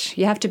sweat.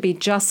 You have to be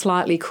just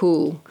slightly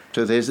cool.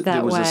 So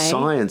there was a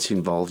science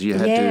involved. You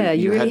had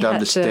to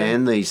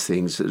understand these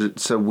things.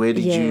 So where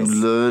did you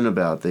learn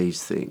about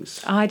these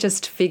things? I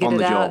just figured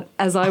it out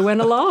as I went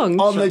along.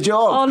 On the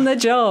job. On the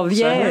job. So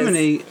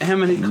yes. how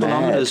many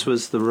kilometres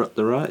was the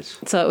race?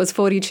 So it was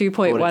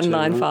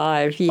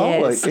 42.195.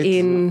 Yes.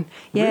 Really?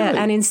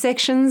 And in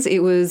sections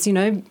it was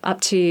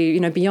up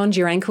to beyond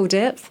your ankle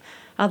depth.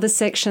 Other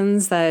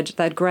sections,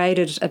 they'd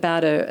graded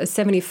about a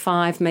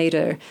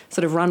 75-metre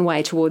sort of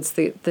runway towards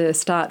the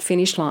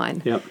start-finish line,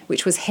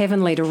 which was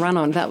heavenly to run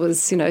on. That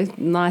was,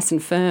 nice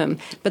and firm.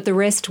 But the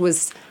rest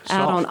was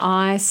out on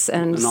ice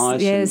and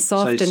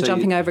soft and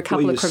jumping over a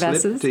couple of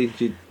crevasses.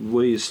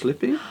 Were you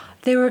slipping?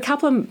 There were a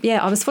couple of,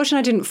 I was fortunate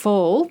I didn't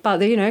fall, but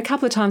there, a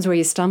couple of times where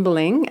you're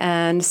stumbling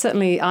and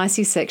certainly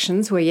icy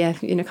sections where you're,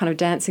 kind of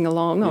dancing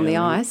along on the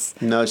ice.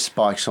 No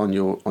spikes on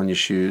your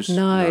shoes?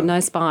 No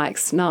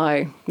spikes,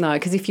 no,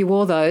 because if you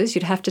wore those,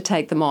 you'd have to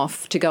take them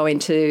off to go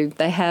into,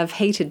 they have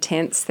heated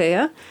tents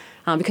there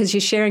because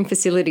you're sharing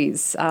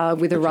facilities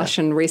with a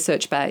Russian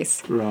research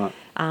base. Right.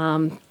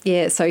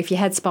 So if you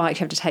had spikes,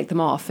 you have to take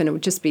them off and it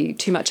would just be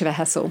too much of a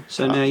hassle.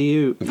 So now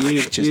you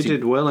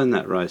did well in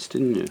that race,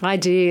 didn't you? I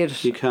did.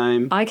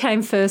 I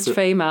came first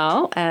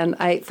female and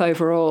 8th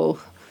overall.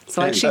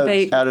 So I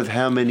actually beat... Out of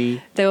how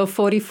many? There were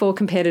 44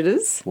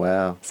 competitors.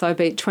 Wow. So I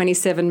beat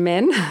 27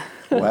 men.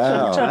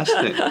 Wow.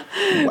 Fantastic.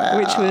 Wow.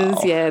 Which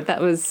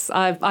was,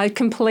 I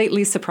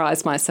completely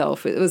surprised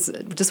myself. It was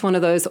just one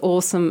of those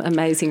awesome,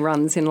 amazing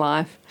runs in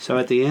life. So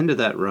at the end of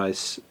that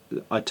race,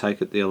 I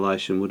take it the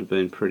elation would have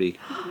been pretty...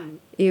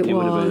 It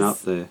would have been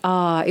up there.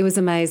 It was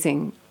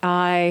amazing.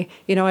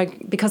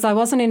 Because I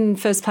wasn't in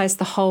first place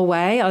the whole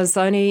way, I was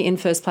only in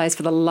first place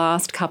for the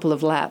last couple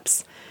of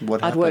laps. What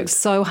happened? I'd worked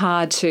so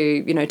hard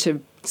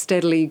to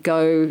steadily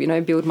go,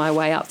 build my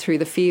way up through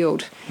the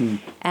field.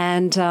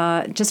 And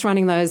just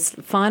running those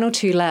final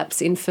 2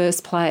 laps in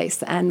first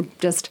place and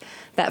just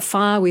that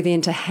fire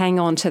within to hang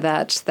on to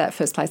that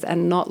first place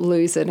and not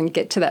lose it and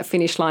get to that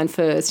finish line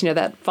first,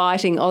 that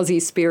fighting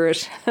Aussie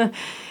spirit.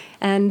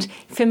 And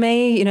for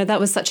me, that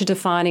was such a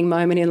defining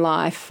moment in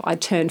life.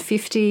 I'd turned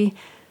 50,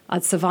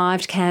 I'd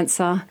survived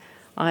cancer,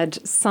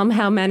 I'd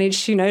somehow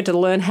managed, to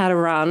learn how to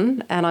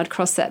run, and I'd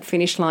cross that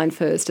finish line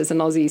first as an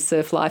Aussie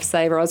surf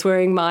lifesaver. I was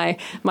wearing my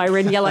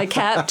red and yellow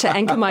cap to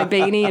anchor my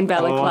beanie and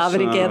balaclava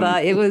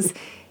together. It was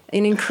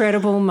an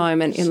incredible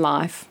moment in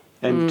life.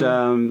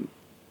 And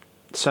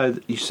so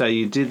you say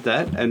you did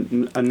that,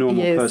 and a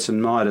normal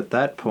person might at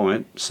that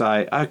point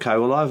say, okay,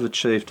 well, I've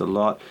achieved a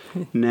lot.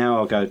 Now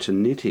I'll go to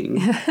knitting.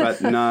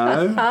 But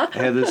no,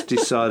 Heather's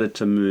decided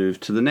to move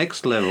to the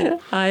next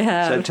level. I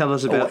have. So tell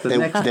us about the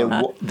next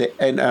one.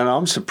 And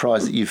I'm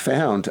surprised that you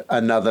found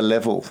another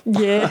level.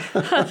 Yeah.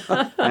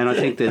 And I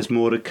think there's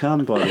more to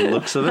come by the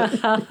looks of it.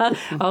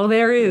 Oh,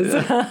 there is.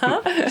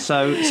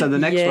 So the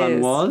next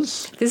one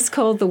was? This is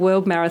called the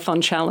World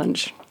Marathon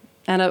Challenge.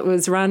 And it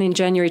was run in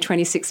January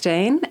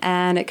 2016,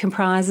 and it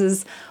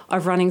comprises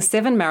of running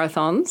 7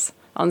 marathons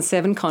on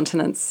 7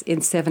 continents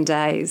in 7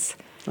 days.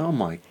 Oh,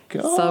 my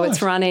God. So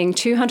it's running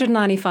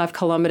 295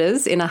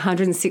 kilometres in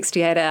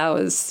 168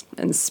 hours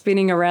and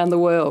spinning around the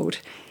world.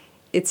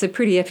 It's a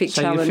pretty epic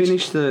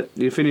challenge. So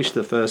you finish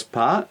the first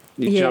part,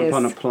 you jump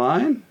on a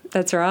plane.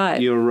 That's right.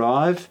 You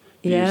arrive,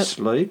 you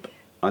sleep.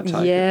 I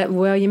take it.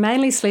 Well, you're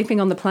mainly sleeping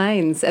on the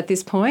planes at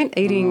this point,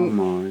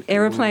 eating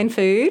aeroplane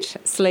food,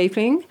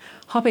 sleeping,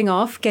 hopping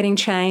off, getting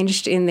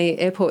changed in the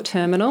airport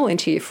terminal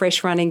into your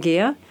fresh running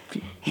gear,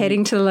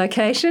 heading to the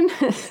location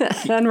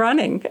and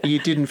running. You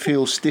didn't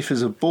feel stiff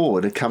as a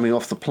board coming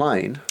off the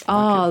plane?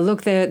 Oh,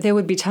 look, there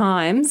would be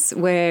times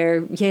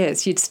where,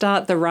 yes, you'd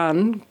start the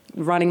run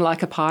running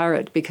like a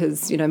pirate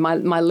because,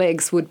 my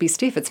legs would be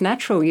stiff. It's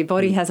natural. Your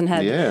body hasn't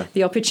had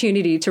the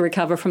opportunity to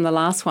recover from the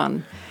last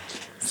one.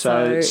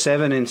 So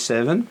 7 in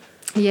 7.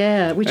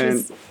 Yeah, which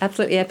was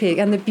absolutely epic.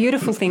 And the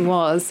beautiful thing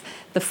was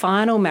the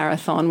final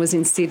marathon was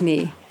in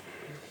Sydney.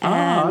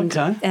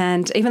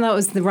 And even though it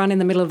was the run in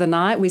the middle of the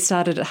night, we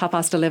started at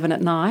 11:30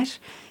 at night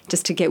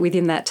just to get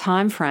within that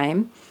time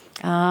frame.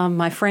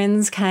 My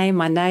friends came,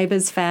 my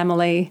neighbours,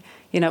 family.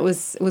 It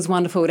was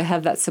wonderful to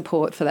have that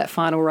support for that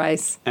final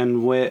race.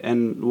 And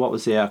what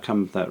was the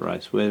outcome of that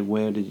race?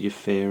 Where did you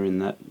fare in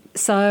that?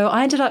 So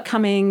I ended up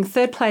coming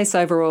 3rd place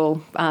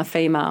overall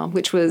female,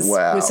 which was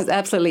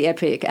absolutely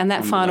epic. And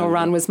that final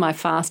run was my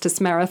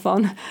fastest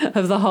marathon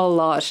of the whole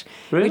lot,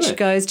 which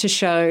goes to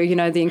show, the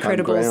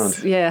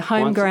incredibles.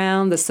 Home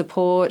ground, the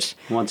support.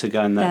 Once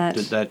again,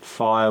 that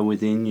fire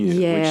within you,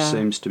 which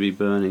seems to be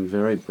burning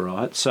very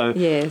bright. So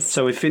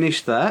we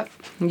finished that.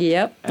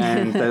 Yep.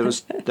 And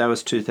that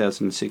was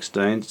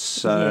 2016.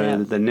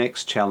 So the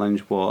next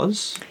challenge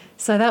was?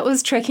 So that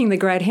was trekking the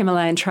Great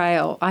Himalayan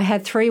Trail. I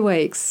had 3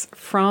 weeks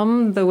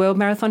from the World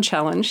Marathon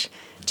Challenge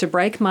to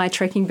break my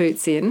trekking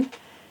boots in,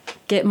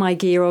 get my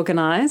gear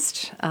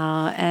organised,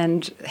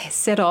 and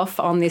set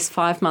off on this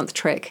 5-month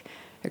trek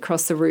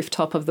across the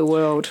rooftop of the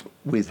world.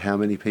 With how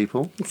many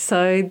people?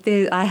 So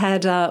I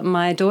had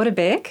my daughter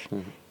Beck,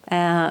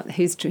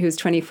 who's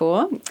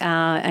 24,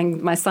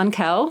 and my son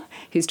Cal,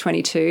 who's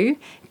 22.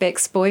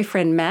 Beck's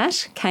boyfriend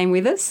Matt came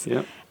with us.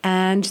 Yep.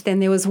 And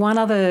then there was one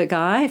other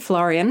guy,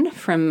 Florian,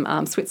 from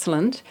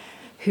Switzerland,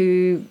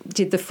 who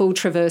did the full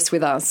traverse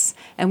with us.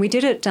 And we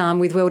did it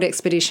with World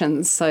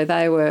Expeditions, so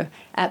they were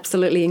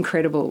absolutely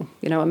incredible.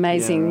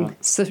 Amazing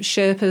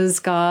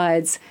Sherpas,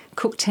 guides,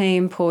 cook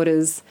team,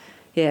 porters.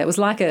 Yeah, it was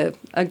like a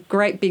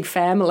great big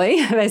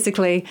family,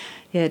 basically,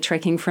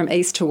 trekking from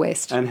east to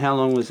west. And how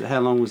long was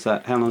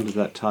that? How long did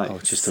that take? Oh,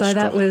 just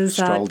a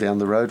stroll down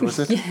the road, was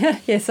it?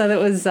 So that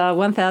was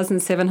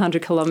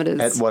 1,700 kilometres.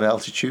 At what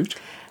altitude?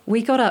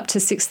 We got up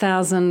to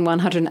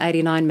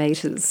 6,189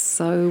 metres.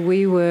 So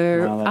we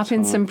were up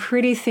in some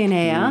pretty thin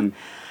air,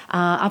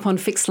 up on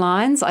fixed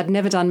lines. I'd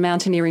never done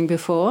mountaineering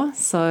before,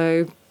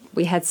 so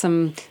we had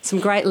some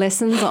great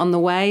lessons on the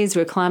way as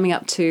we were climbing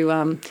up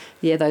to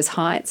those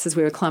heights as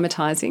we were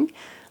acclimatising,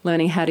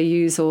 learning how to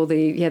use all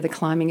the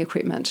climbing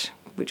equipment,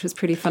 which was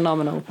pretty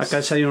phenomenal.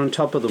 Okay, so you're on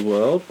top of the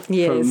world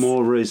for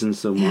more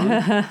reasons than one,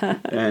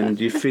 and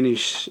you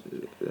finish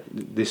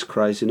this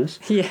craziness.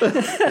 Yeah.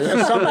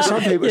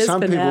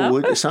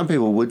 Some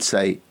people would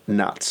say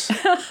nuts.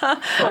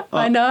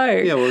 I know.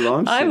 Yeah,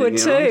 well, I would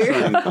too.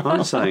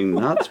 I'm saying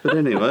nuts, but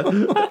anyway,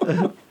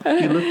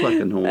 you look like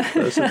a normal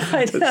person.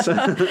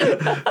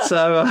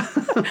 So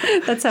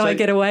that's how I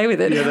get away with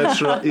it. Yeah,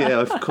 that's right. Yeah,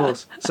 of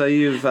course. So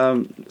you've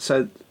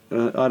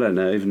I don't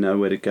even know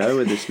where to go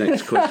with this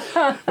next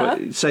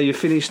question. So you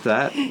finished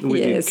that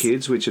with your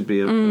kids, which would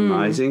be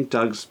amazing.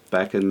 Doug's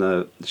back in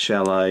the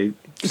chalet.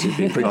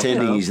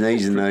 Pretending his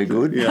knees are no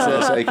good,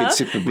 so he could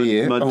sip a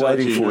beer. I'm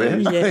waiting for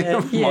him.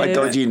 My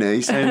dodgy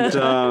knees.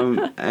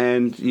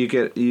 And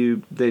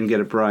you then get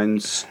a brain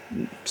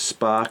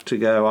spark to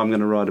go, I'm going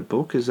to write a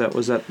book. Was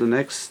that the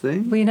next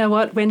thing? Well, you know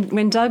what?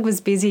 When Doug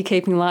was busy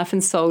keeping life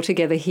and soul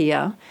together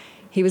here,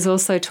 he was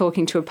also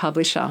talking to a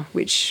publisher,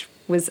 which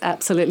was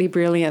absolutely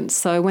brilliant.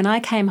 So when I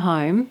came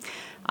home,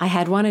 I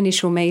had one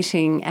initial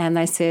meeting and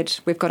they said,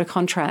 we've got a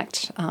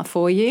contract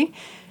for you.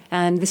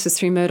 And this was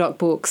through Murdoch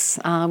Books.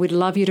 We'd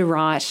love you to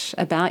write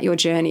about your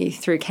journey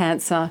through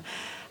cancer.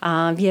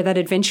 That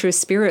adventurous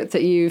spirit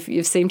that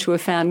you've seemed to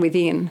have found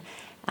within.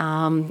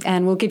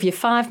 And we'll give you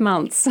 5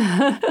 months.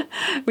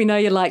 We know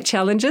you like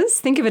challenges.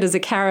 Think of it as a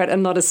carrot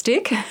and not a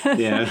stick.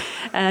 Yeah.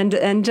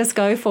 and just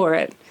go for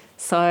it.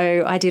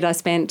 So I did. I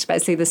spent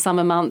basically the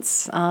summer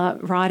months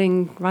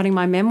writing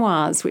my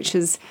memoirs, which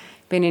has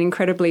been an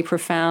incredibly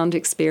profound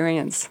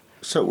experience.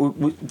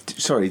 So,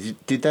 sorry,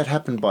 did that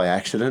happen by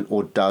accident,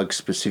 or Doug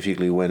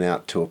specifically went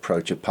out to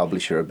approach a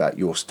publisher about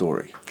your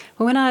story?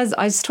 Well, when I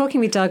was talking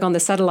with Doug on the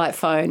satellite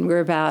phone, we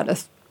were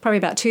probably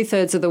about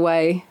 2/3 of the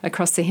way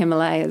across the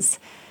Himalayas.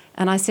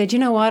 And I said, you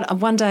know what,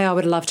 one day I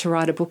would love to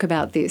write a book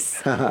about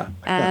this.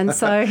 And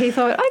so he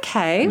thought,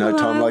 okay. No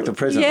time like the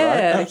present,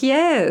 right?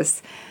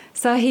 Yes.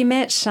 So he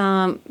met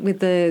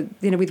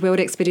with World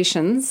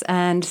Expeditions,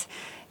 and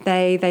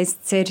they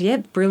said, yeah,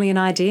 brilliant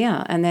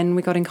idea. And then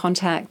we got in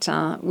contact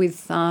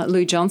with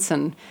Lou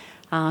Johnson,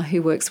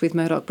 who works with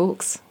Murdoch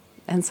Books.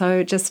 And so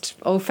it just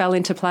all fell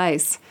into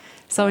place.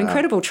 So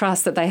incredible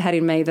trust that they had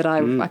in me that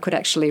I could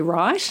actually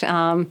write.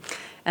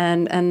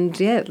 And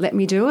let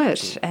me do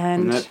it.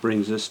 And that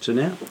brings us to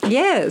now.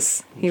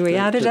 Yes, here we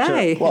are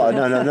today. Well,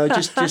 no.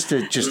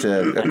 Just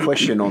a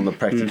question on the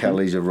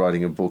practicalities of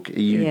writing a book.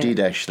 You did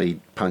actually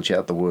punch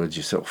out the words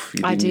yourself.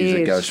 You didn't use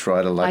a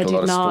ghostwriter like a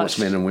lot of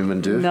sportsmen and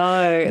women do.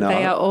 No,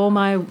 they are all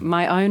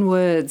my own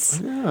words.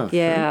 Oh,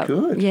 yeah, very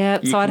good. Yeah,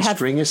 you can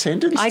string a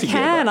sentence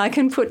together. I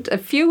can put a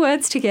few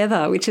words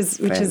together, which is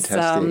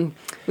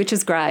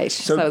great.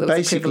 So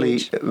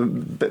basically,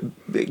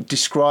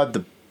 describe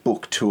the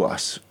book to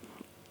us.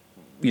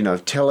 You know,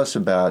 tell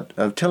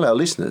our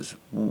listeners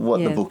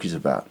what the book is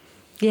about.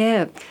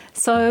 Yeah.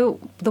 So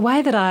the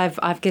way that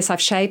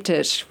I've shaped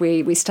it,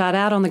 we start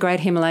out on the Great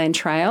Himalayan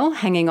Trail,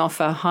 hanging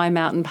off a high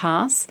mountain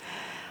pass,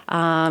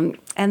 and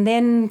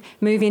then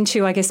move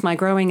into, I guess, my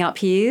growing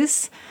up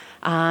years,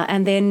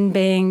 and then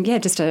being,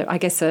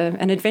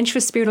 an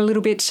adventurous spirit a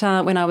little bit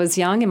when I was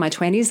young, in my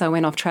 20s. I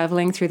went off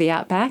travelling through the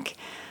outback,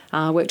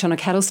 worked on a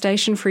cattle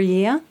station for a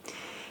year,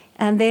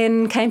 and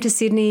then came to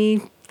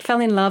Sydney,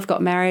 fell in love,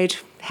 got married,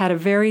 had a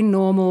very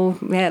normal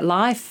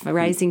life,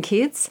 raising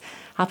kids,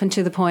 up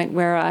until the point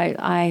where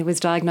I was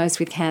diagnosed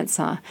with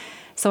cancer.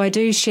 So I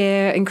do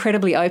share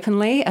incredibly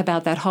openly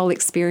about that whole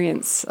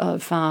experience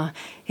of,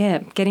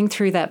 getting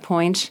through that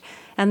point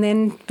and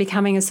then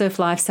becoming a surf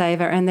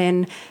lifesaver, and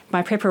then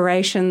my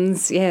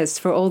preparations,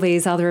 for all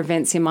these other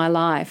events in my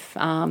life.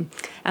 And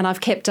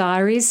I've kept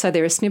diaries, so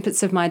there are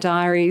snippets of my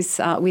diaries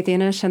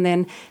within it, and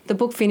then the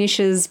book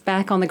finishes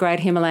back on the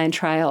Great Himalayan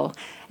Trail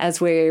as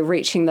we're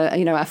reaching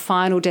our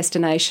final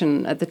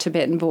destination at the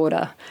Tibetan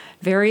border.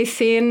 Very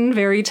thin,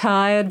 very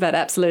tired, but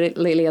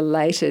absolutely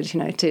elated,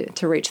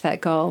 to reach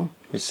that goal.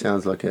 It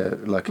sounds like a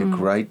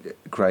great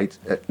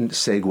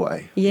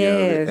segue.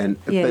 Yeah.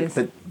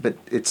 But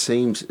it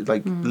seems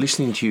like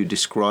listening to you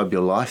describe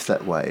your life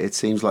that way. It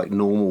seems like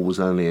normal was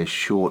only a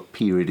short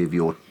period of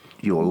your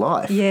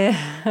life. Yeah.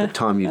 The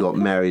time you got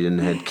married and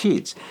had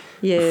kids.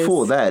 Yes.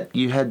 Before that,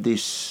 you had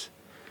this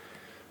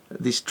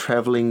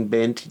travelling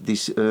bent,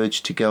 this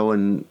urge to go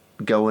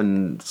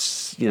and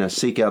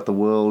seek out the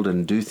world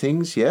and do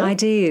things. Yeah. I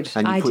did.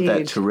 And you put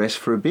that to rest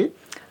for a bit.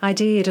 I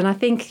did, and I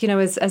think,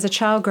 as a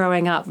child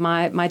growing up,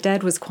 my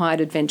dad was quite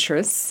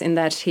adventurous in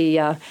that he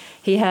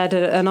had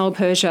an old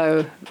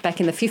Peugeot back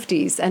in the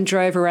 50s and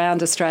drove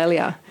around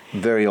Australia.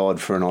 Very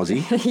odd for an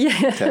Aussie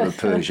to have a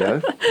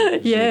Peugeot.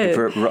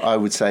 Yeah. I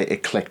would say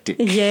eclectic.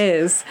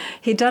 Yes.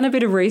 He'd done a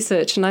bit of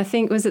research, and I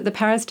think, was it the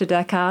Paris to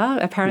Dakar?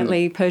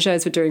 Apparently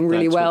Peugeots were doing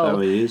really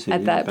well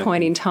at that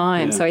point in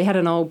time. Yeah. So he had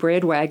an old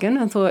bread wagon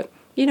and thought,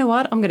 you know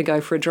what, I'm going to go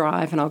for a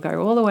drive and I'll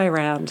go all the way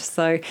around.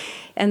 So,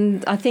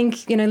 and I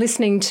think,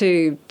 listening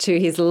to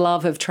his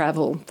love of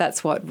travel,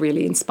 that's what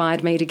really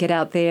inspired me to get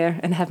out there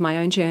and have my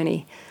own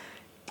journey.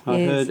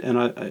 I heard,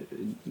 and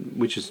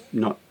which is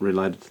not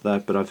related to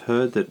that, but I've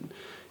heard that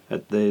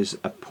there's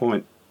a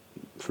point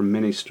from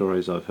many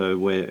stories I've heard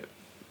where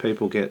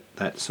people get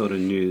that sort of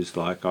news,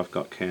 like I've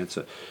got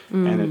cancer,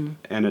 and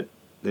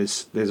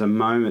there's a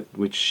moment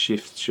which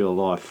shifts your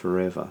life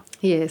forever.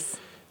 Yes.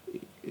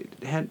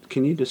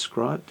 Can you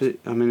describe it?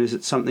 I mean, is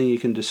it something you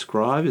can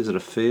describe? Is it a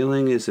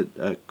feeling? Is it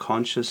a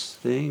conscious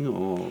thing?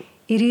 Or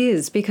it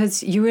is,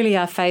 because you really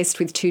are faced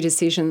with two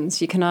decisions.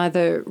 You can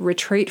either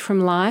retreat from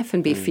life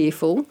and be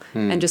fearful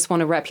and just want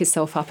to wrap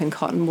yourself up in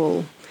cotton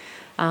wool,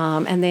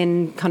 and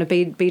then kind of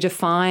be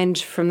defined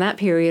from that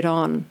period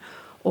on,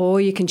 or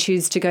you can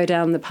choose to go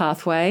down the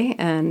pathway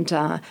and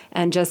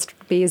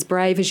just be as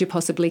brave as you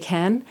possibly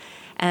can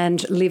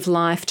and live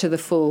life to the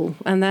full.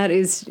 And that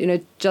is,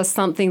 just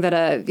something that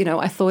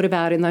I thought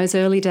about in those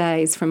early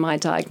days from my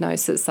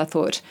diagnosis. I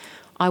thought,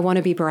 I want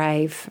to be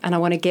brave and I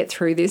want to get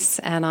through this,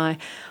 and I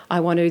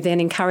want to then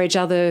encourage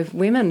other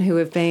women who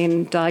have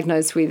been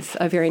diagnosed with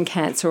ovarian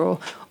cancer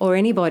or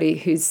anybody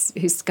who's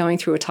going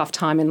through a tough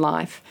time in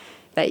life,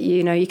 that,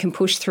 you can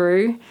push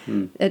through.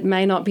 It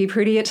may not be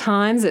pretty at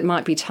times. It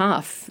might be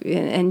tough,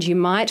 and you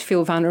might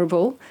feel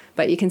vulnerable,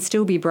 but you can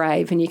still be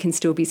brave and you can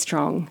still be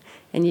strong,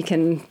 and you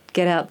can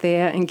get out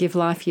there and give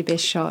life your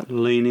best shot.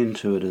 Lean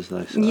into it, as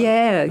they say.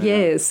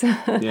 Yes.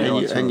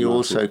 And you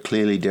also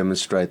clearly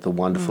demonstrate the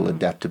wonderful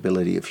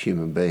adaptability of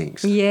human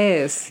beings.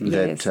 Yes.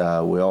 That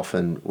we're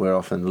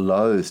often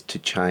loath to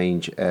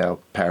change our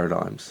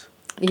paradigms.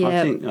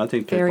 Yeah, I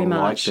think very people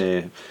much.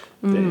 like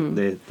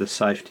the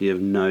safety of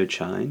no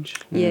change.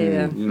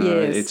 Yeah,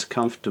 yes. It's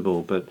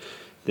comfortable, but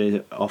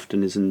there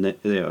often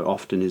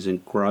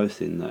isn't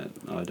growth in that.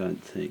 I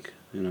don't think.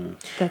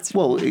 That's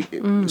Well,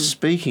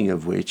 speaking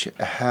of which,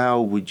 how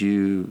would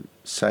you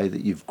say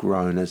that you've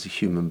grown as a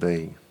human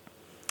being?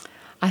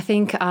 I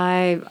think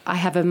I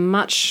have a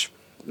much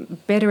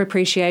better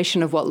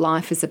appreciation of what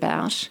life is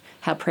about,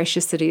 how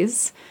precious it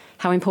is,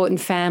 how important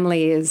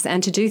family is,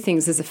 and to do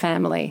things as a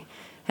family,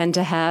 and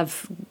to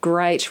have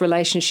great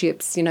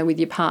relationships, with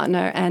your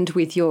partner and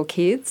with your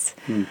kids,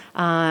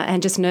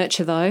 and just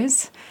nurture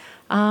those.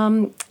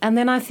 And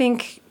then I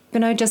think,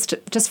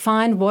 just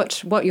find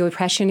what your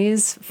passion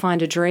is,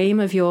 find a dream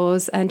of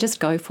yours, and just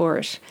go for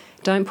it.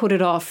 Don't put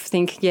it off,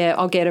 think,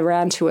 I'll get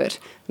around to it.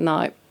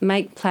 No,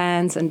 make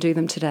plans and do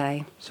them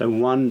today. So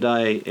one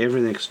day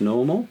everything's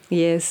normal.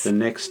 Yes. The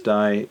next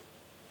day,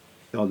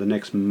 or the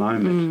next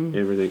moment,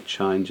 everything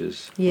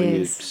changes. Yes. When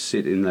you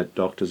sit in that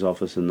doctor's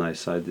office and they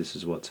say, this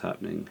is what's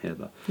happening,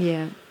 Heather.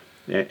 Yeah.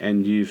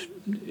 And you've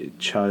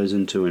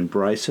chosen to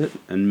embrace it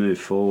and move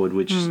forward,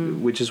 which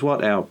is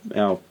what our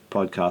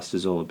podcast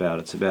is all about.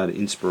 It's about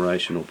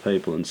inspirational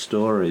people and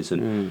stories,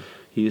 and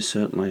you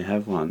certainly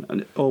have one,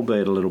 and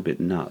albeit a little bit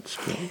nuts.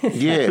 But.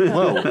 Yeah,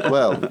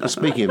 well.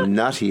 Speaking of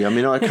nutty,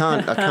 I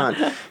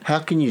can't. How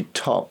can you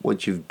top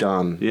what you've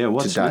done? Yeah,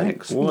 what's today?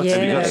 next? Have you got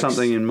next?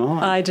 something in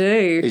mind? I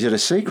do. Is it a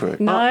secret?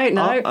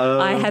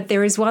 No.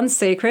 There is one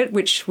secret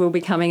which will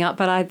be coming up,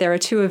 but there are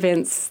two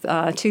events,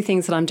 two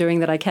things that I'm doing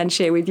that I can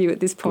share with you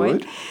at this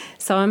point. Good.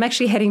 So I'm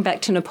actually heading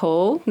back to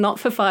Nepal, not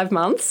for 5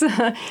 months,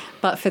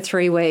 but for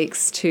 3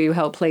 weeks to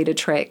help lead a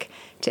trek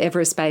to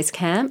Everest Base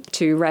Camp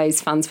to raise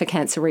funds for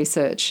cancer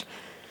research,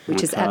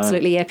 which is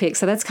absolutely epic.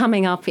 So that's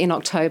coming up in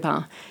October.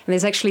 And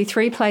there's actually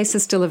 3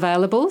 places still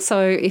available.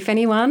 So if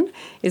anyone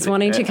is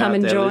wanting to come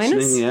and join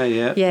us.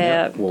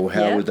 Yeah. Well,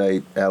 how would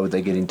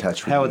they get in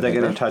touch with you? How would they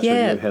get in touch with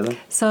you, Heather?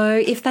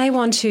 So if they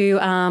want to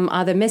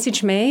either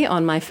message me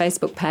on my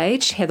Facebook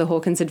page, Heather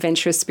Hawkins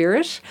Adventurous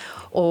Spirit,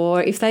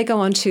 or if they go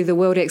onto the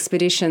World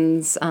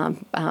Expeditions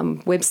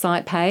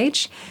website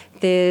page,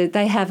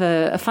 they have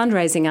a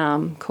fundraising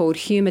arm called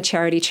Humour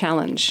Charity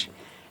Challenge.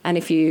 And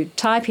if you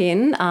type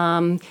in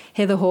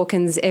Heather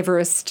Hawkins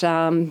Everest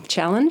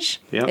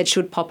Challenge, it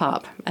should pop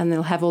up, and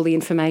they'll have all the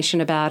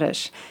information about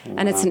it. Wow.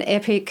 And it's an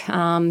epic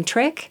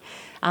trek.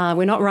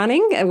 We're not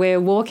running, we're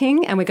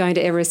walking, and we're going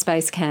to Everest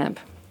Base Camp,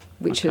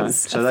 which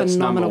is so a that's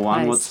phenomenal number 1.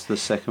 place. What's the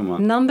second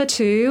one? Number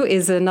 2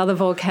 is another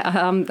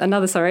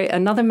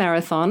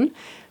marathon.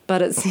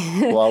 But it's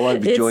well, I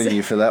won't be joining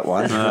you for that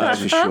one.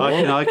 That's for sure.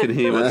 I can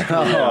hear what's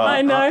coming on.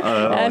 I know,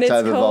 and it's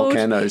over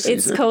volcanoes.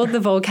 It's called the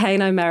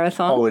Volcano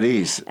Marathon. Oh, it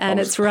is,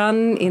 and it's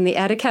run in the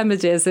Atacama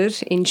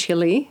Desert in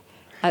Chile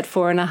at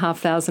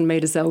 4,500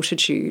 metres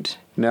altitude.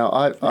 Now,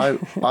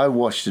 I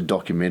watched a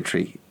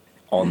documentary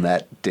on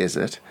that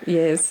desert.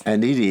 Yes,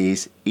 and it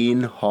is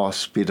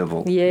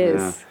inhospitable.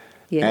 Yes,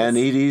 yes, and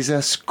it is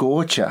a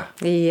scorcher.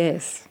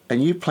 Yes.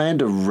 And you plan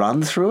to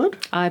run through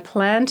it? I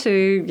plan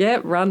to,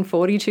 run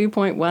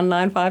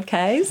 42.195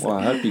 Ks. Well,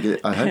 I hope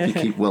you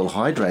keep well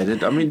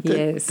hydrated. I mean,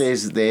 yes.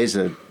 there's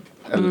a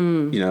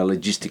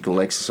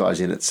logistical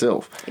exercise in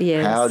itself.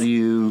 Yes. How do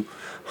you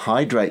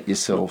hydrate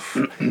yourself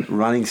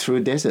running through a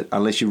desert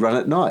unless you run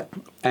at night?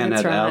 And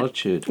That's at right.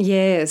 altitude.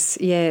 Yes.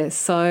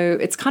 So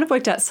it's kind of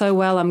worked out so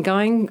well. I'm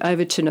going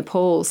over to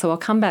Nepal, so I'll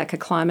come back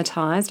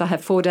acclimatised. I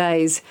have 4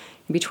 days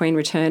in between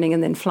returning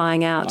and then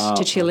flying out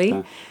to Chile.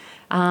 Okay.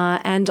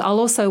 And I'll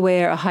also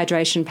wear a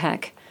hydration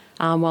pack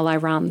while I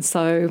run.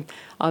 So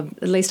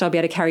at least I'll be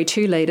able to carry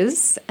 2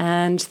 litres,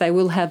 and they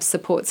will have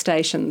support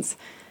stations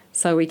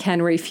so we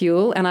can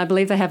refuel. And I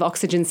believe they have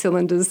oxygen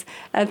cylinders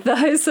at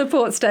those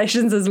support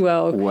stations as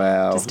well.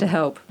 Wow. Just to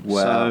help.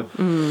 Wow.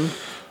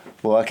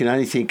 Well, I can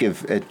only think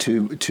of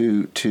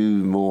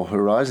two more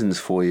horizons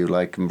for you,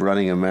 like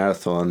running a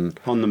marathon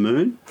on the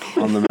moon,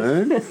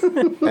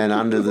 and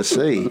under the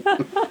sea.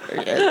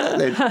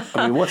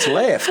 I mean, what's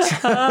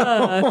left?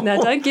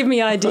 Now, don't give me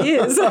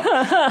ideas.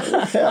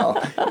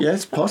 Well, yeah,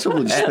 it's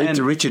possible. Just speak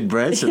to Richard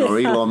Branson or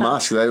Elon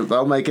Musk;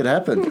 they'll make it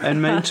happen.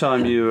 And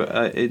meantime, do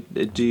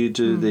you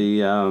do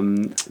the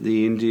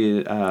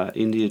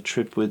India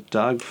trip with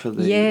Doug for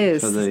the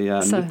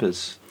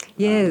nippers?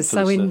 Yes,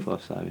 so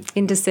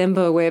in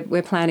December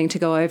we're planning to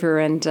go over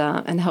and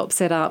help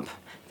set up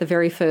the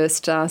very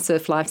first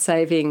surf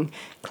life-saving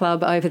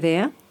club over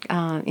there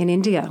in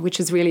India, which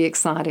is really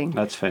exciting.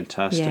 That's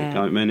fantastic.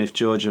 Yeah. I mean, if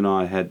George and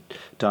I had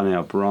done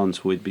our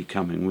bronze, we'd be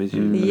coming with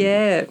you.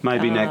 Yeah.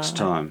 Maybe next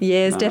time.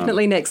 Yes,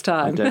 definitely next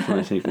time. I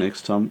definitely think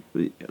next time.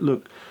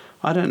 Look,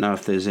 I don't know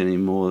if there's any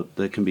more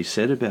that can be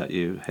said about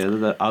you,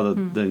 Heather, other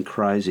than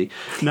crazy.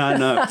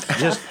 No,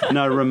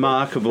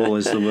 remarkable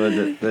is the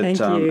word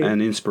that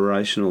and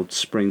inspirational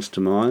springs to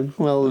mind.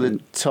 Well, the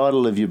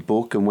title of your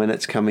book and when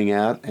it's coming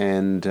out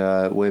and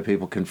where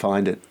people can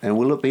find it. And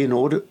will it be an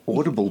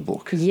Audible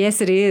book?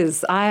 Yes, it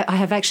is. I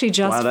have actually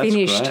just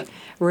finished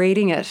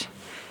reading it.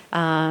 So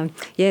I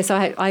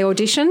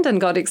auditioned and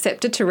got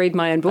accepted to read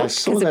my own book. I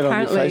saw that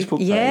on your Facebook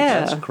page.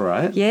 Yeah, that's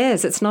great.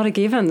 Yes, it's not a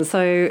given.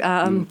 So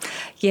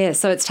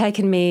so it's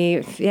taken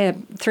me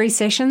 3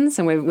 sessions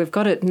and we've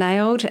got it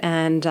nailed,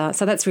 and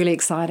so that's really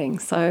exciting.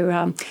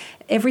 So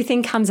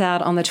everything comes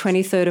out on the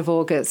 23rd of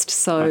August.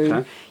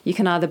 So you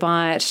can either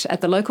buy it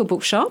at the local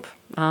bookshop,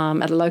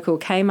 at a local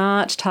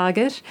Kmart,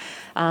 Target.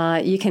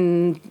 You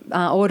can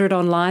order it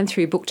online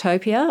through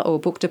Booktopia or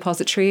Book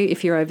Depository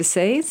if you're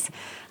overseas,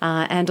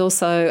 and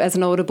also as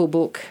an Audible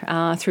book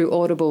through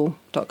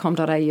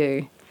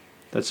audible.com.au.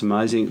 That's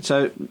amazing.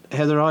 So,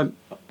 Heather, I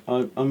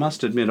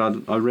must admit,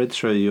 I read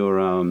through your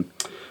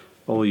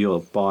all your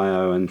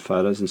bio and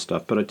photos and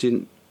stuff, but I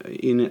didn't.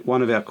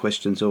 One of our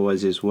questions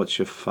always is, what's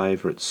your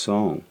favourite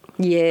song?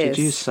 Yes.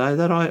 Did you say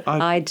that?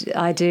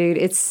 I do.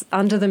 It's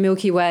Under the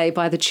Milky Way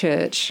by The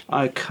Church.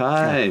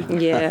 Okay.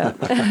 Yeah.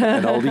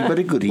 An oldie but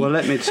a goodie. Well,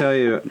 let me tell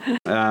you,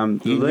 the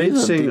lead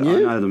singer,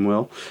 I know them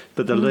well,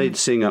 but the lead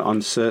singer,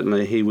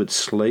 he would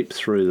sleep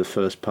through the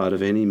first part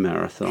of any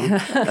marathon.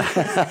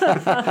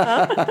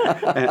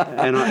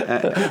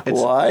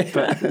 Why?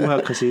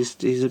 Because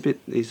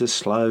he's a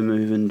slow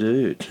moving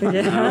dude.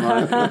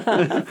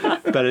 Yeah.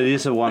 But it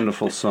is a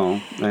wonderful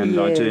song, and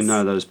I do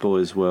know those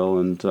boys well,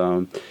 and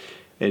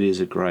it is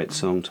a great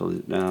song.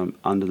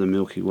 Under the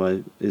Milky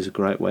Way is a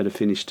great way to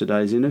finish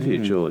today's interview,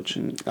 George.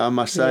 I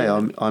must say,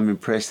 I'm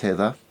impressed,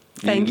 Heather.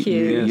 Thank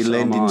you. You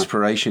lend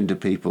inspiration to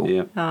people.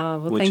 Yeah.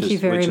 Thank you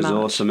very much. Which is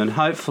awesome. And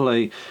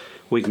hopefully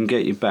we can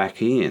get you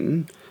back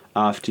in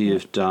after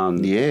you've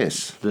done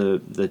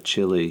the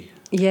Chile.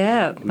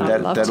 Yeah,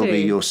 that'll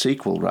be your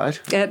sequel,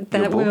 right?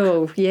 That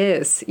will,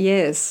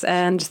 yes.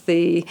 And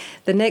the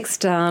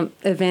next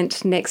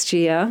event next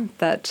year,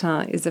 that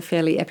is a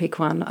fairly epic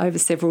one over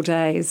several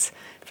days.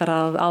 But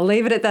I'll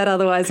leave it at that,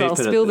 otherwise I'll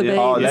spill the beans.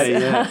 Oh,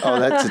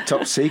 that's a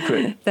top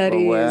secret. That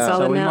is. Wow.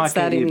 I'll announce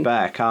that we might get you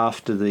back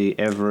after the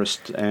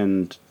Everest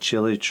and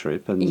Chile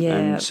trip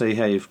and see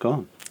how you've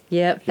gone.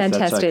 Yeah,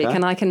 fantastic. Okay.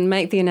 And I can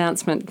make the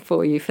announcement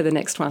for you for the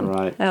next one.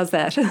 Right. How's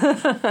that?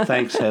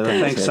 Thanks, Heather.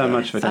 Thanks so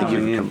much for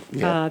coming in.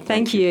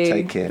 Thank you.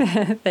 Take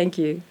care. Thank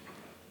you.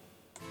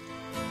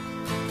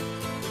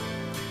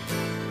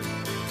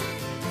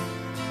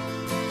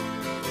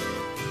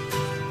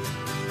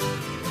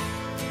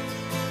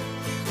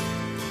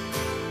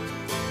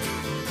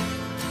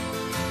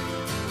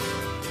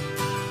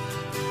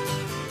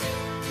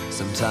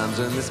 Sometimes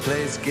when this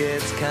place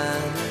gets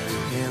kind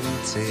of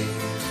empty,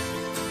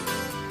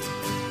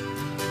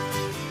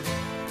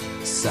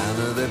 sound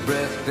of their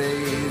breath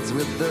fades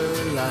with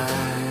the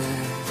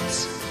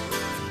lights.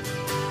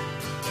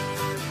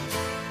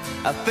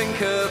 I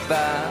think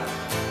about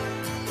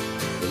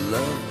the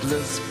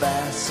loveless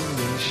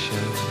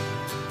fascination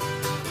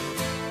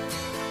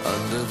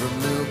under the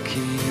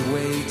Milky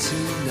Way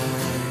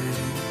tonight.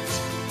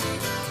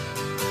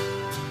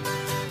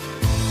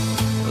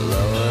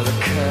 Lower the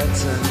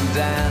curtain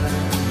down in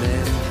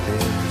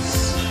Memphis.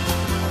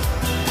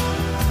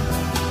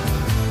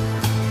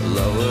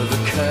 Lower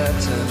the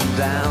curtain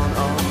down,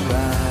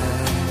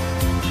 alright.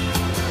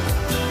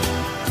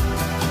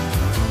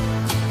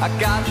 I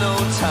got no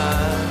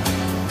time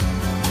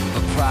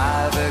for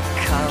private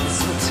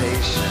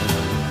consultation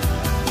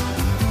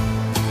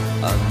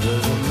under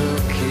the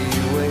Milky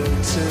Way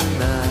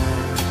tonight.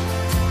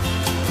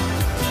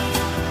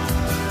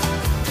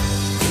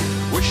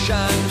 Wish I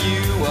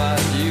knew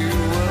what you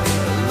were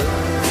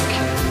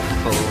looking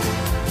for.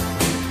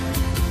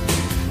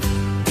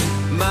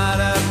 Might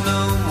have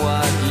known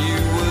what you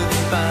would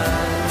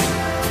find.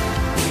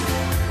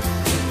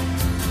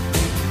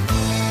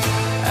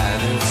 And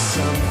it's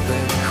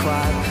something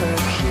quite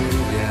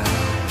peculiar,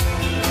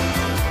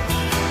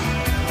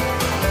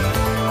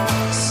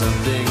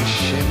 something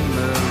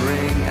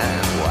shimmering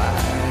and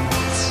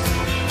white.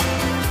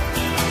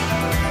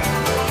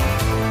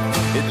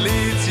 It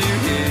leads you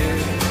here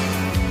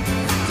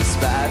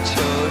despite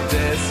your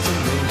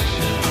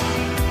destination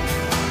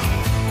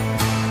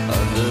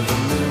under the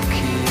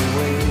Milky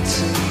Way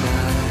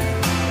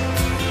tonight.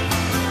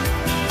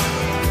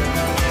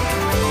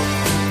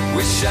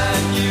 Wish I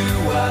knew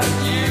what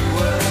you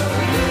were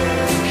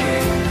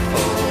looking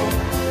for.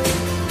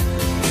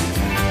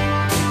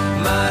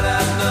 Might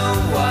have known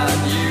what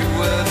you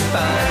would find.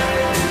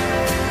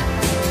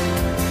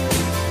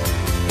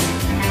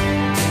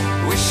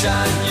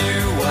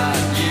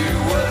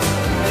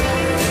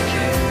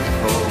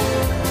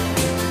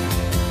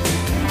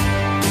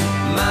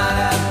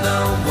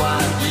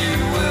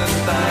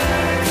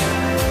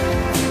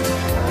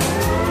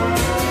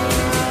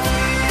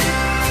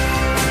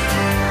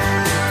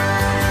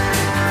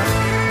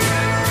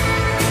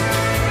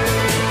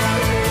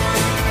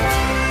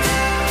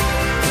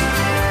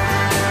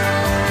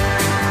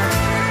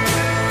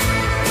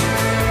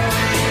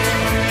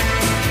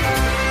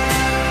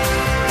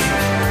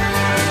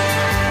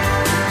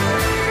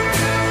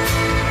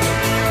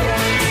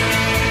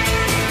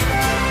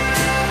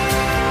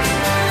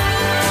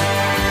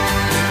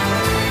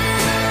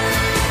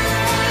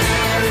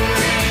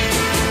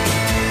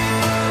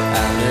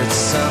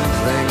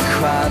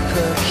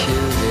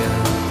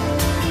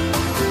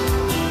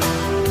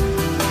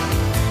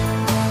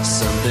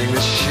 something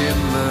that's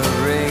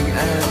shimmering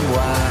and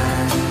white.